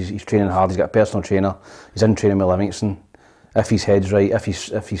articles. He's training hard. He's got a personal trainer. He's in training with Livingston. If his head's right, if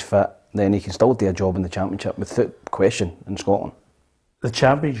he's fit, then he can still do a job in the Championship without question in Scotland. The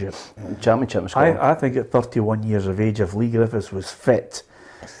Championship? Championship in Scotland. I think at 31 years of age, if Lee Griffiths was fit,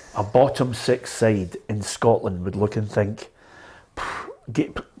 a bottom 6 side in Scotland would look and think,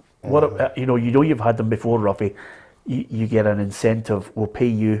 you know you've had them before, Ruffy. You get an incentive. We'll pay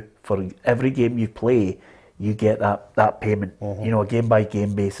you for every game you play. You get that payment. You know, a game by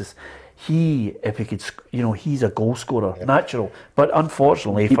game basis. If he could, you know, he's a goal scorer, natural. But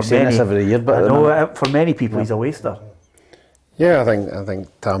unfortunately, for many, every year, but for many people, he's a waster. Yeah, I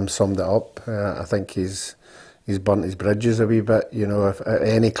think Tam summed it up. I think he's burnt his bridges a wee bit. You know, if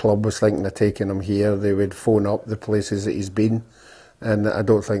any club was thinking of taking him here, they would phone up the places that he's been, and I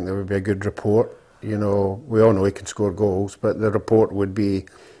don't think there would be a good report. You know, we all know he can score goals, but the report would be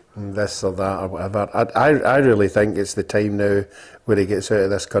this or that or whatever. I really think it's the time now where he gets out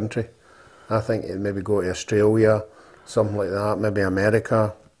of this country. I think he'd maybe go to Australia, something like that, maybe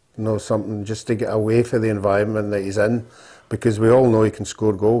America, you know, something just to get away from the environment that he's in, because we all know he can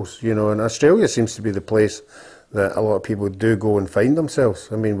score goals, you know, and Australia seems to be the place that a lot of people do go and find themselves.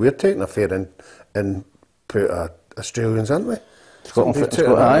 I mean, we're taking a fair and put Australians, aren't we? Scotland.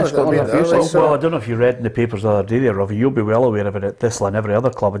 Well, I don't know if you read in the papers the other day there, Robbie, you'll be well aware of it at Thistle and every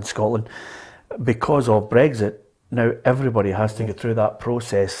other club in Scotland. Because of Brexit, now everybody has to go through that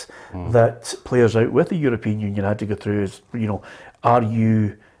process that players out with the European Union had to go through. Is, you know, are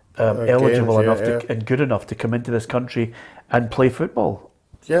you eligible enough and good enough to come into this country and play football?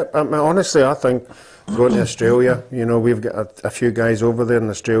 Yeah, honestly, I think going to Australia, you know, we've got a few guys over there in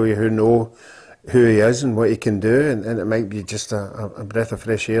Australia who know who he is and what he can do, and it might be just a breath of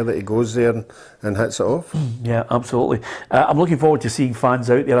fresh air that he goes there and hits it off. Yeah, absolutely. I'm looking forward to seeing fans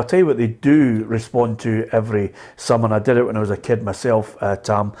out there. I'll tell you what they do respond to every summer, and I did it when I was a kid myself,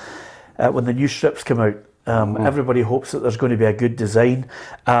 Tam. When the new strips come out, everybody hopes that there's going to be a good design,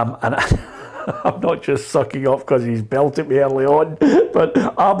 and I'm not just sucking off because he's belted me early on, but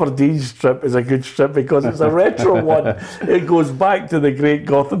Aberdeen's strip is a good strip because it's a retro one. It goes back to the great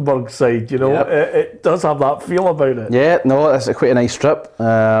Gothenburg side, you know. Yep. It does have that feel about it. Yeah, no, it's quite a nice strip.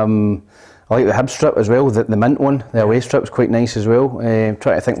 I like the Hib strip as well, the mint one. The away strip's quite nice as well. Trying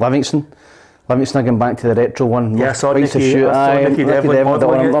to think, Livingston Livingston going back to the retro one. Yeah, I saw Quite so Nicky- sure. I saw Aye, Nicky Devlin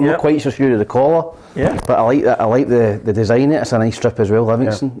modelling it, I'm yeah. not quite so sure of the collar. Yeah. But I like that. I like the design. It's a nice strip as well,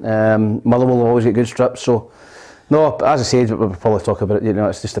 Livingston. Motherwell will always get good strips. So, no, as I said, we'll probably talk about it. You know,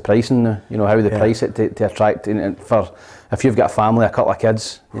 it's just the pricing. You know, how they price it to attract. And for if you've got a family, a couple of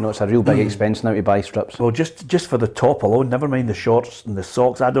kids, you know, it's a real big expense now to buy strips. Well, just for the top alone, never mind the shorts and the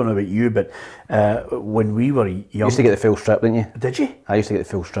socks. I don't know about you, but when we were young, You used to get the full strip, didn't you? did you? I used to get the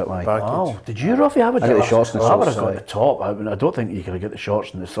full strip. Aye. Wow, did you, Ruffy? I got the shorts and the I would socks, have got aye. the top. I don't think you could have got the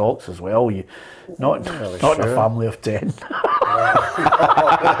shorts and the socks as well. You, not in a family of 10.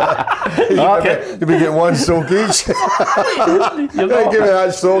 You'll be getting one soak each. You're Hey, not- give me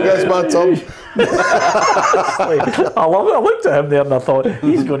that soak, that's my turn. I love it. I looked at him there and I thought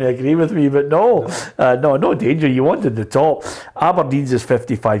he's going to agree with me, but no danger. You wanted the top. Aberdeen's is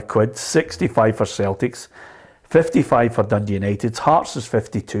 55 quid, 65 for Celtics, 55 for Dundee United's. Hearts is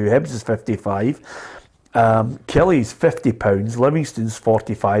 52, Hibs is 55. Kelly's £50, Livingston's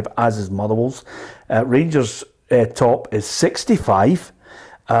 45, as is Motherwell's. Rangers top is 65.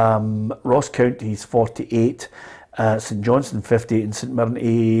 Ross County's 48. St Johnstone 58 and St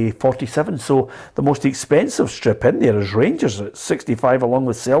Mirren 47. So the most expensive strip in there is Rangers at 65 along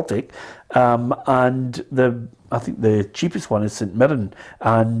with Celtic, and I think the cheapest one is St Mirren,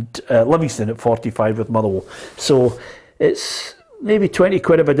 and Livingston at 45 with Motherwell. So it's maybe 20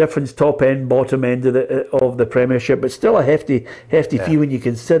 quid of a difference, top end, bottom end of the Premiership, but still a hefty fee when you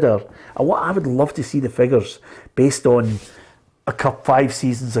consider. And what I would love to see the figures based on a cup 5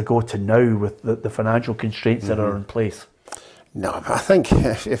 seasons ago to now with the financial constraints that are in place. No, but I think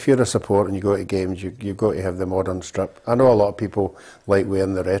if you're a supporter and you go to games, you've got to have the modern strip. I know a lot of people like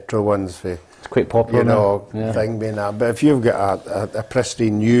wearing the retro ones for, It's quite popular. you know, now. thing being that. But if you've got a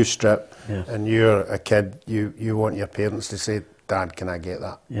pristine new strip and you're a kid, you want your parents to say, Dad, can I get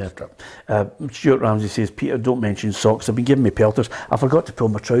that strip? Stuart Ramsey says, Peter, don't mention socks. I've been giving me pelters. I forgot to pull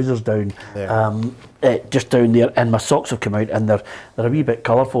my trousers down, just down there, and my socks have come out, and they're a wee bit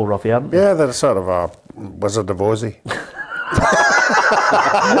colourful, Ruffy, aren't they? Yeah, they're sort of a Wizard of Ozzy.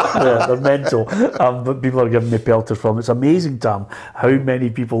 Yeah, they're mental. But people are giving me pelters from. It's amazing, Tam, how many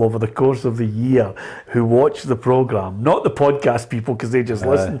people over the course of the year who watch the programme, not the podcast people because they just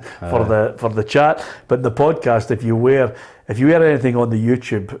listen for the chat, but the podcast. If you wear anything on the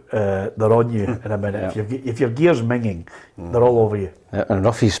YouTube, they're on you in a minute. If your gear's minging, they're all over you. Yeah, and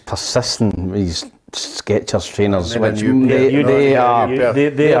Ruffy's persistent with his Skechers trainers, And which then they are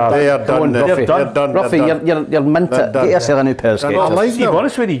done. Ruffy, They're done. Ruffy, you're minted. Get yourself a new pair of They're not Skechers. like To be them.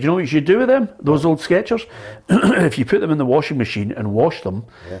 honest with you, do you know what you should do with them? Those old Skechers? If you put them in the washing machine and wash them,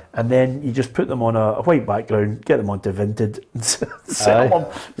 and then you just put them on a white background, get them onto Vinted, and sell them.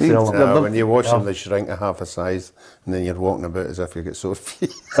 Sell them. When you wash them, they shrink a half a size, and then you're walking about as if you get sore feet.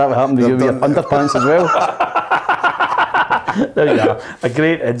 Is that what happened to you with your underpants as well? There you are. A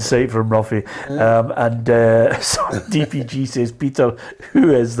great insight from Ruffy. So DPG says, Peter,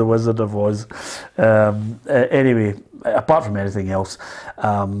 who is the Wizard of Oz? Anyway, apart from anything else,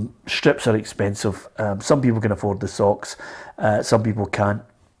 strips are expensive. Some people can afford the socks. Some people can't.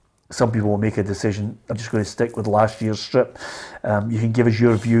 Some people will make a decision, I'm just going to stick with last year's strip. You can give us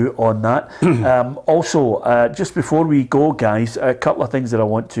your view on that. Also, just before we go, guys, a couple of things that I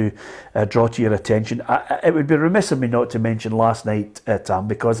want to draw to your attention. It would be remiss of me not to mention last night, Tam,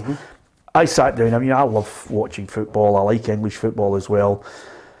 because I sat down. I mean, I love watching football. I like English football as well.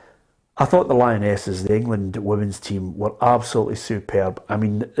 I thought the Lionesses, the England women's team, were absolutely superb. I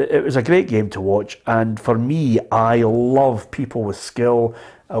mean, it was a great game to watch. And for me, I love people with skill,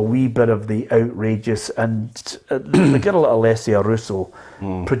 a wee bit of the outrageous, and the girl Alessia Russo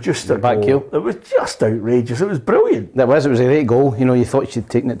produced a back goal. heel. It was just outrageous. It was brilliant. It was a great goal. You know, you thought she'd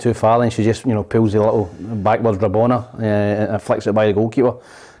taken it too far, and she just, you know, pulls the little backwards Rabona and flicks it by the goalkeeper.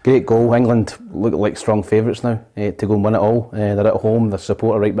 Great goal. England look like strong favourites now to go and win it all. They're at home. The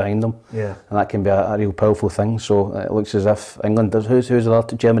support are right behind them. Yeah. And that can be a real powerful thing. So it looks as if England does. Who's the other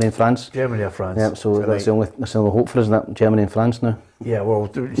two? Germany and France. Germany or France. Yeah. So that's the only hope for us, isn't it? Germany and France now. Yeah, well,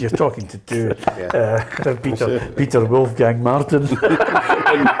 you're talking to Peter Wolfgang Martin.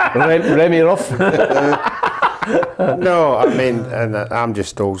 Remy Ruff. No, I mean, and I'm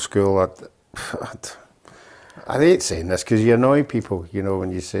just old school. I hate saying this because you annoy people, you know,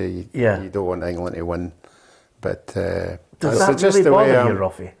 when you say you don't want England to win. But does that just really the way bother you,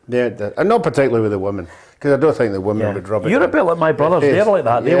 Ruffy? Yeah, and not particularly with the women, because I don't think the women would rub it. You're a bit like my brothers. They're like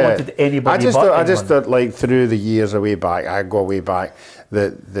that. They wanted anybody I just thought, like, through the years way back, I go way back,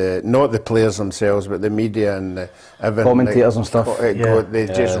 the not the players themselves, but the media and everything. Commentators and stuff. They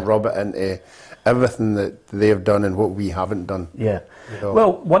just rub it into everything that they've done and what we haven't done. Yeah. You know.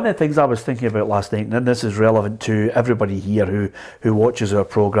 Well, one of the things I was thinking about last night, and this is relevant to everybody here who watches our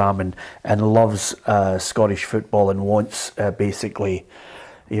programme and loves Scottish football and wants basically,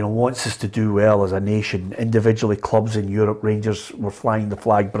 wants us to do well as a nation. Individually, clubs in Europe, Rangers were flying the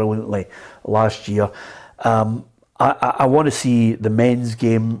flag brilliantly last year. I want to see the men's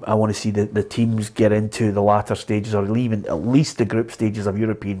game. I want to see the teams get into the latter stages, or even at least the group stages of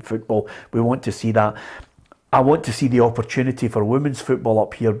European football. We want to see that. I want to see the opportunity for women's football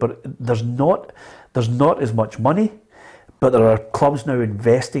up here, but there's not as much money. But there are clubs now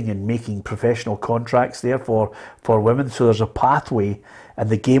investing in making professional contracts there for women. So there's a pathway,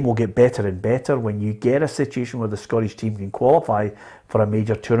 and the game will get better and better. When you get a situation where the Scottish team can qualify for a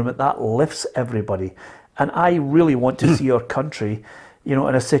major tournament, that lifts everybody. And I really want to see our country, in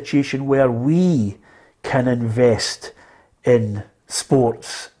a situation where we can invest in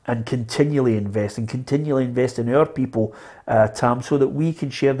sports and continually invest in our people, Tam, so that we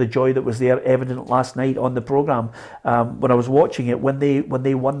can share the joy that was there evident last night on the programme. When I was watching it, when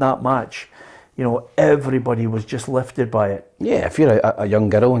they won that match, everybody was just lifted by it. Yeah, if you're a young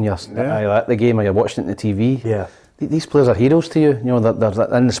girl and you're at the game or you're watching it on the TV, yeah, these players are heroes to you.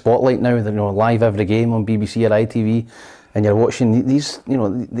 They're in the spotlight now. They're live every game on BBC or ITV, and you're watching these.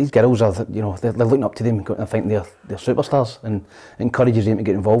 These girls are. They're looking up to them and think they're superstars, and it encourages them to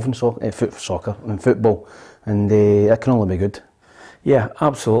get involved in soccer and football, and that can only be good. Yeah,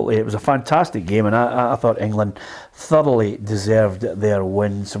 absolutely. It was a fantastic game, and I thought England thoroughly deserved their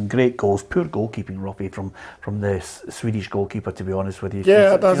win. Some great goals. Poor goalkeeping, Ruffy, from the Swedish goalkeeper, to be honest with you.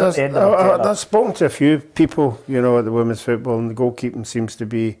 Yeah, I've spoken to a few people, at the women's football, and the goalkeeping seems to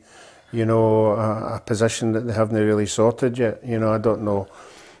be, a position that they haven't really sorted yet. I don't know.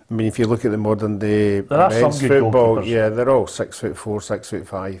 I mean, if you look at the modern day men's football, yeah, they're all 6'4",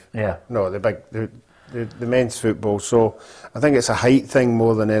 6'5". Yeah. No, they're big. The men's football, so I think it's a height thing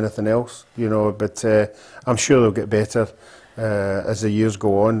more than anything else, but I'm sure they'll get better as the years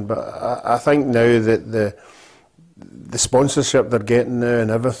go on. But I think now that the sponsorship they're getting now and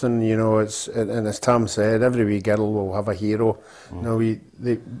everything, it's, and as Tam said, every wee girl will have a hero.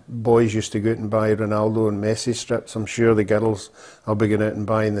 The boys used to go out and buy Ronaldo and Messi strips. I'm sure the girls will be going out and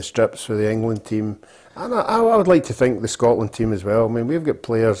buying the strips for the England team, and I would like to think the Scotland team as well. I mean, we've got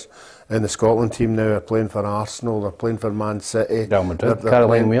players in the Scotland team now are playing for Arsenal, they're playing for Man City, Real Madrid,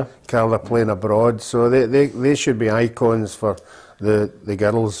 Caroline Weir. They're playing abroad, so they should be icons for the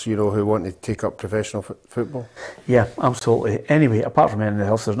girls, who want to take up professional football. Yeah, absolutely. Anyway, apart from anything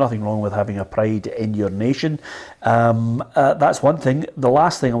else, there's nothing wrong with having a pride in your nation. That's one thing. The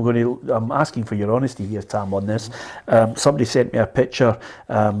last thing I'm asking for your honesty here, Tam, on this. Somebody sent me a picture.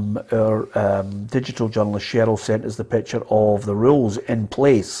 Our digital journalist Cheryl sent us the picture of the rules in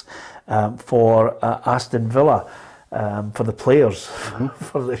place for Aston Villa. For the players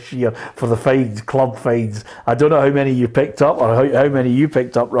for this year, for the fines, club fines. I don't know how many you picked up or how many you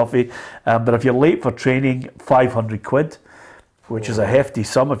picked up, Ruffy, but if you're late for training, £500, which is a hefty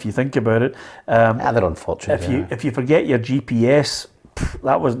sum if you think about it. They're unfortunate. If you forget your GPS,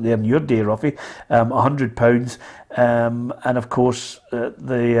 that wasn't there in your day, Ruffy, £100. And of course,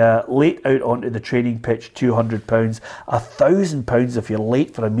 the late out onto the training pitch, £200, £1,000 if you're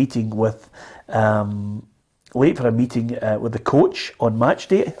late for a meeting with the coach on match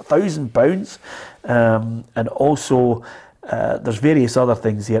day, £1,000, and also there's various other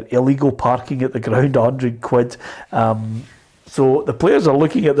things here. Illegal parking at the ground, £100. So the players are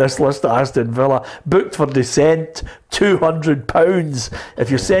looking at this list at Aston Villa. Booked for descent, £200. If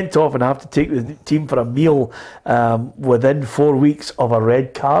you're sent off and have to take the team for a meal within 4 weeks of a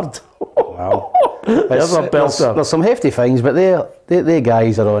red card. Wow. There's a belter. There's some hefty fines, but they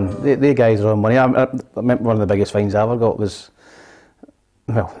guys are on. They guys are on money. I remember one of the biggest fines I ever got was,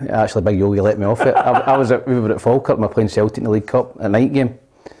 well, actually Big Yogi let me off it. We were at Falkirk, we were playing Celtic in the League Cup, a night game,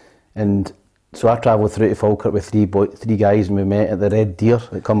 and so I travelled through to Falkirk with three guys, and we met at the Red Deer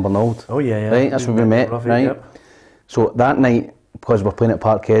at Cumbernauld. Oh yeah. Right, that's where we met. Right. Yep. So that night, because we're playing at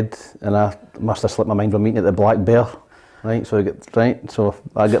Parkhead, and I must have slipped my mind, we're meeting at the Black Bear. Right, so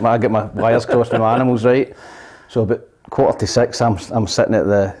I get my wires crossed with my animals, right. So about 5:45, I'm sitting at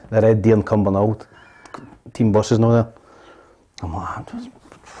the Red Deer in Cumbernauld. Team buses and all there. I'm like,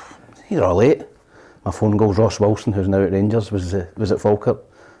 he's all late. My phone goes. Ross Wilson, who's now at Rangers, was at Falkirk.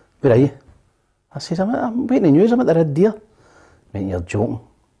 Where are you? I says, I'm waiting on you. I'm at the Red Deer. Mate, you're joking.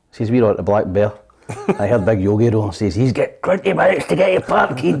 He says, we're at the Black Bear. I heard Big Yogi roll and says, he's got 20 minutes to get your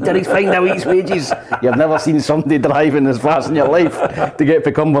parking till he's fined a week's wages. You've never seen somebody driving as fast in your life to get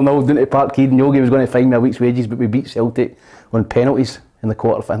to Cumbernauld into Parkhead, and Yogi was going to fine me a week's wages, but we beat Celtic on penalties in the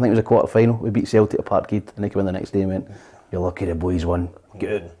I think it was a quarter final. We beat Celtic at Parkhead, and they came in the next day and went, "You're lucky the boys won."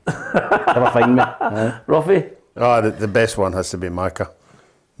 Good. Never find me. Ruffy? The best one has to be Macca.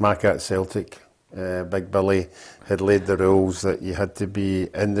 Macca at Celtic. Big Billy had laid the rules that you had to be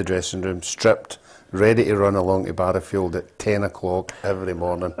in the dressing room, stripped, ready to run along to Barrafield at 10 o'clock every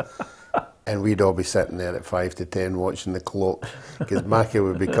morning. And we'd all be sitting there at 5 to 10 watching the clock, because Macca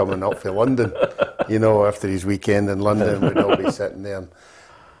would be coming up for London, you know, after his weekend in London. We'd all be sitting there, and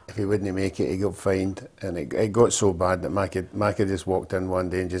if he wouldn't make it, he got fined. And it got so bad that Macca just walked in one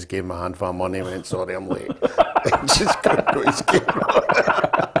day and just gave him a handful of money and went, "Sorry, I'm late." And just got his game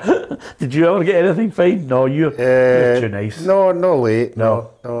on. Did you ever get anything fined? No, you're too nice. No, late.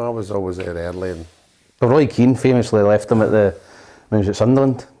 No, I was always there early. And But Roy Keane famously left him when he was at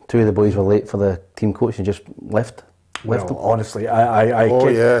Sunderland. Two of the boys were late for the team coach and just left Well, them. honestly,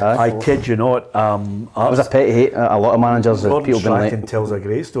 I kid you not. It was a petty hate. A lot of managers, Gordon people been late. Strachan tells a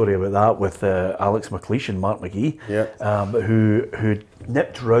great story about that with Alex McLeish and Mark McGee, who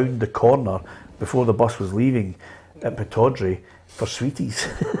nipped round the corner before the bus was leaving at Pittodrie for sweeties.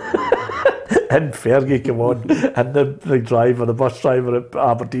 And Fergie came on, and the bus driver at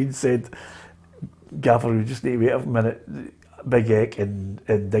Aberdeen said, "Gaffer, we just need to wait a minute. Big Eck and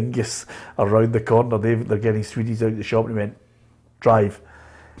Dingus are round the corner. They're getting sweeties out of the shop." And he went, "Drive."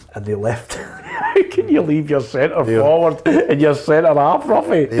 And they left. How can you leave your centre forward and your centre half,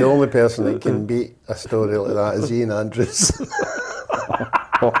 Ruffy? the only person that can beat a story like that is Ian Andrews.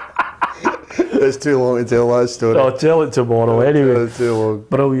 It's too long to tell that story. I'll tell it tomorrow anyway. It's too long.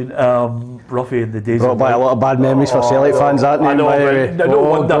 Brilliant. Ruffy in the days Brought back a lot of bad memories for Celtic fans, that I name, know, by the but way. no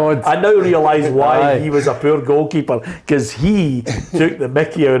wonder. God. I now realise why Aye. he was a poor goalkeeper, because he took the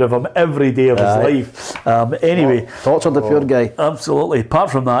mickey out of him every day of his life. Anyway. Tortured the poor guy. Absolutely. Apart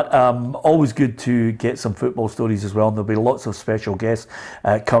from that, always good to get some football stories as well. And there'll be lots of special guests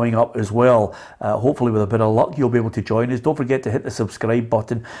coming up as well. Hopefully, with a bit of luck, you'll be able to join us. Don't forget to hit the subscribe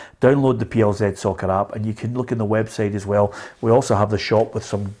button, download the PLZ Soccer app, and you can look in the website as well. We also have the shop with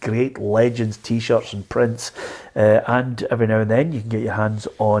some great Legends t-shirts and prints. And every now and then you can get your hands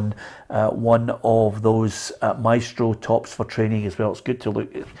on one of those Maestro tops for training as well. It's good to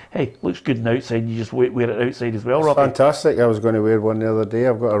look. Hey, looks good on the outside. You just wear it outside as well, Robbie. Fantastic. I was going to wear one the other day.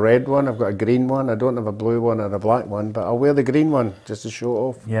 I've got a red one, I've got a green one. I don't have a blue one or a black one, but I'll wear the green one just to show it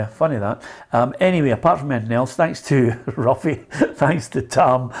off. Yeah, funny that. Anyway, apart from anything else, thanks to Ruffy, thanks to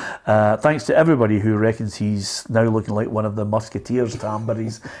Tam, thanks to everybody who reckons he's now looking like one of the Musketeers, Tam, but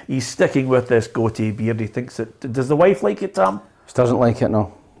he's sticking with this goatee beard. He thinks it. Does the wife like it, Tam? She doesn't like it,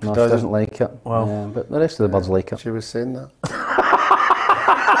 no. No, she doesn't like it. Well, but the rest of the birds like it. She was saying that.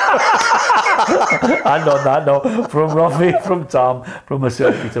 And on that note, from Ruffy, from Tam, from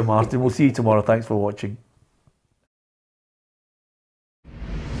myself, Peter Martin, we'll see you tomorrow. Thanks for watching.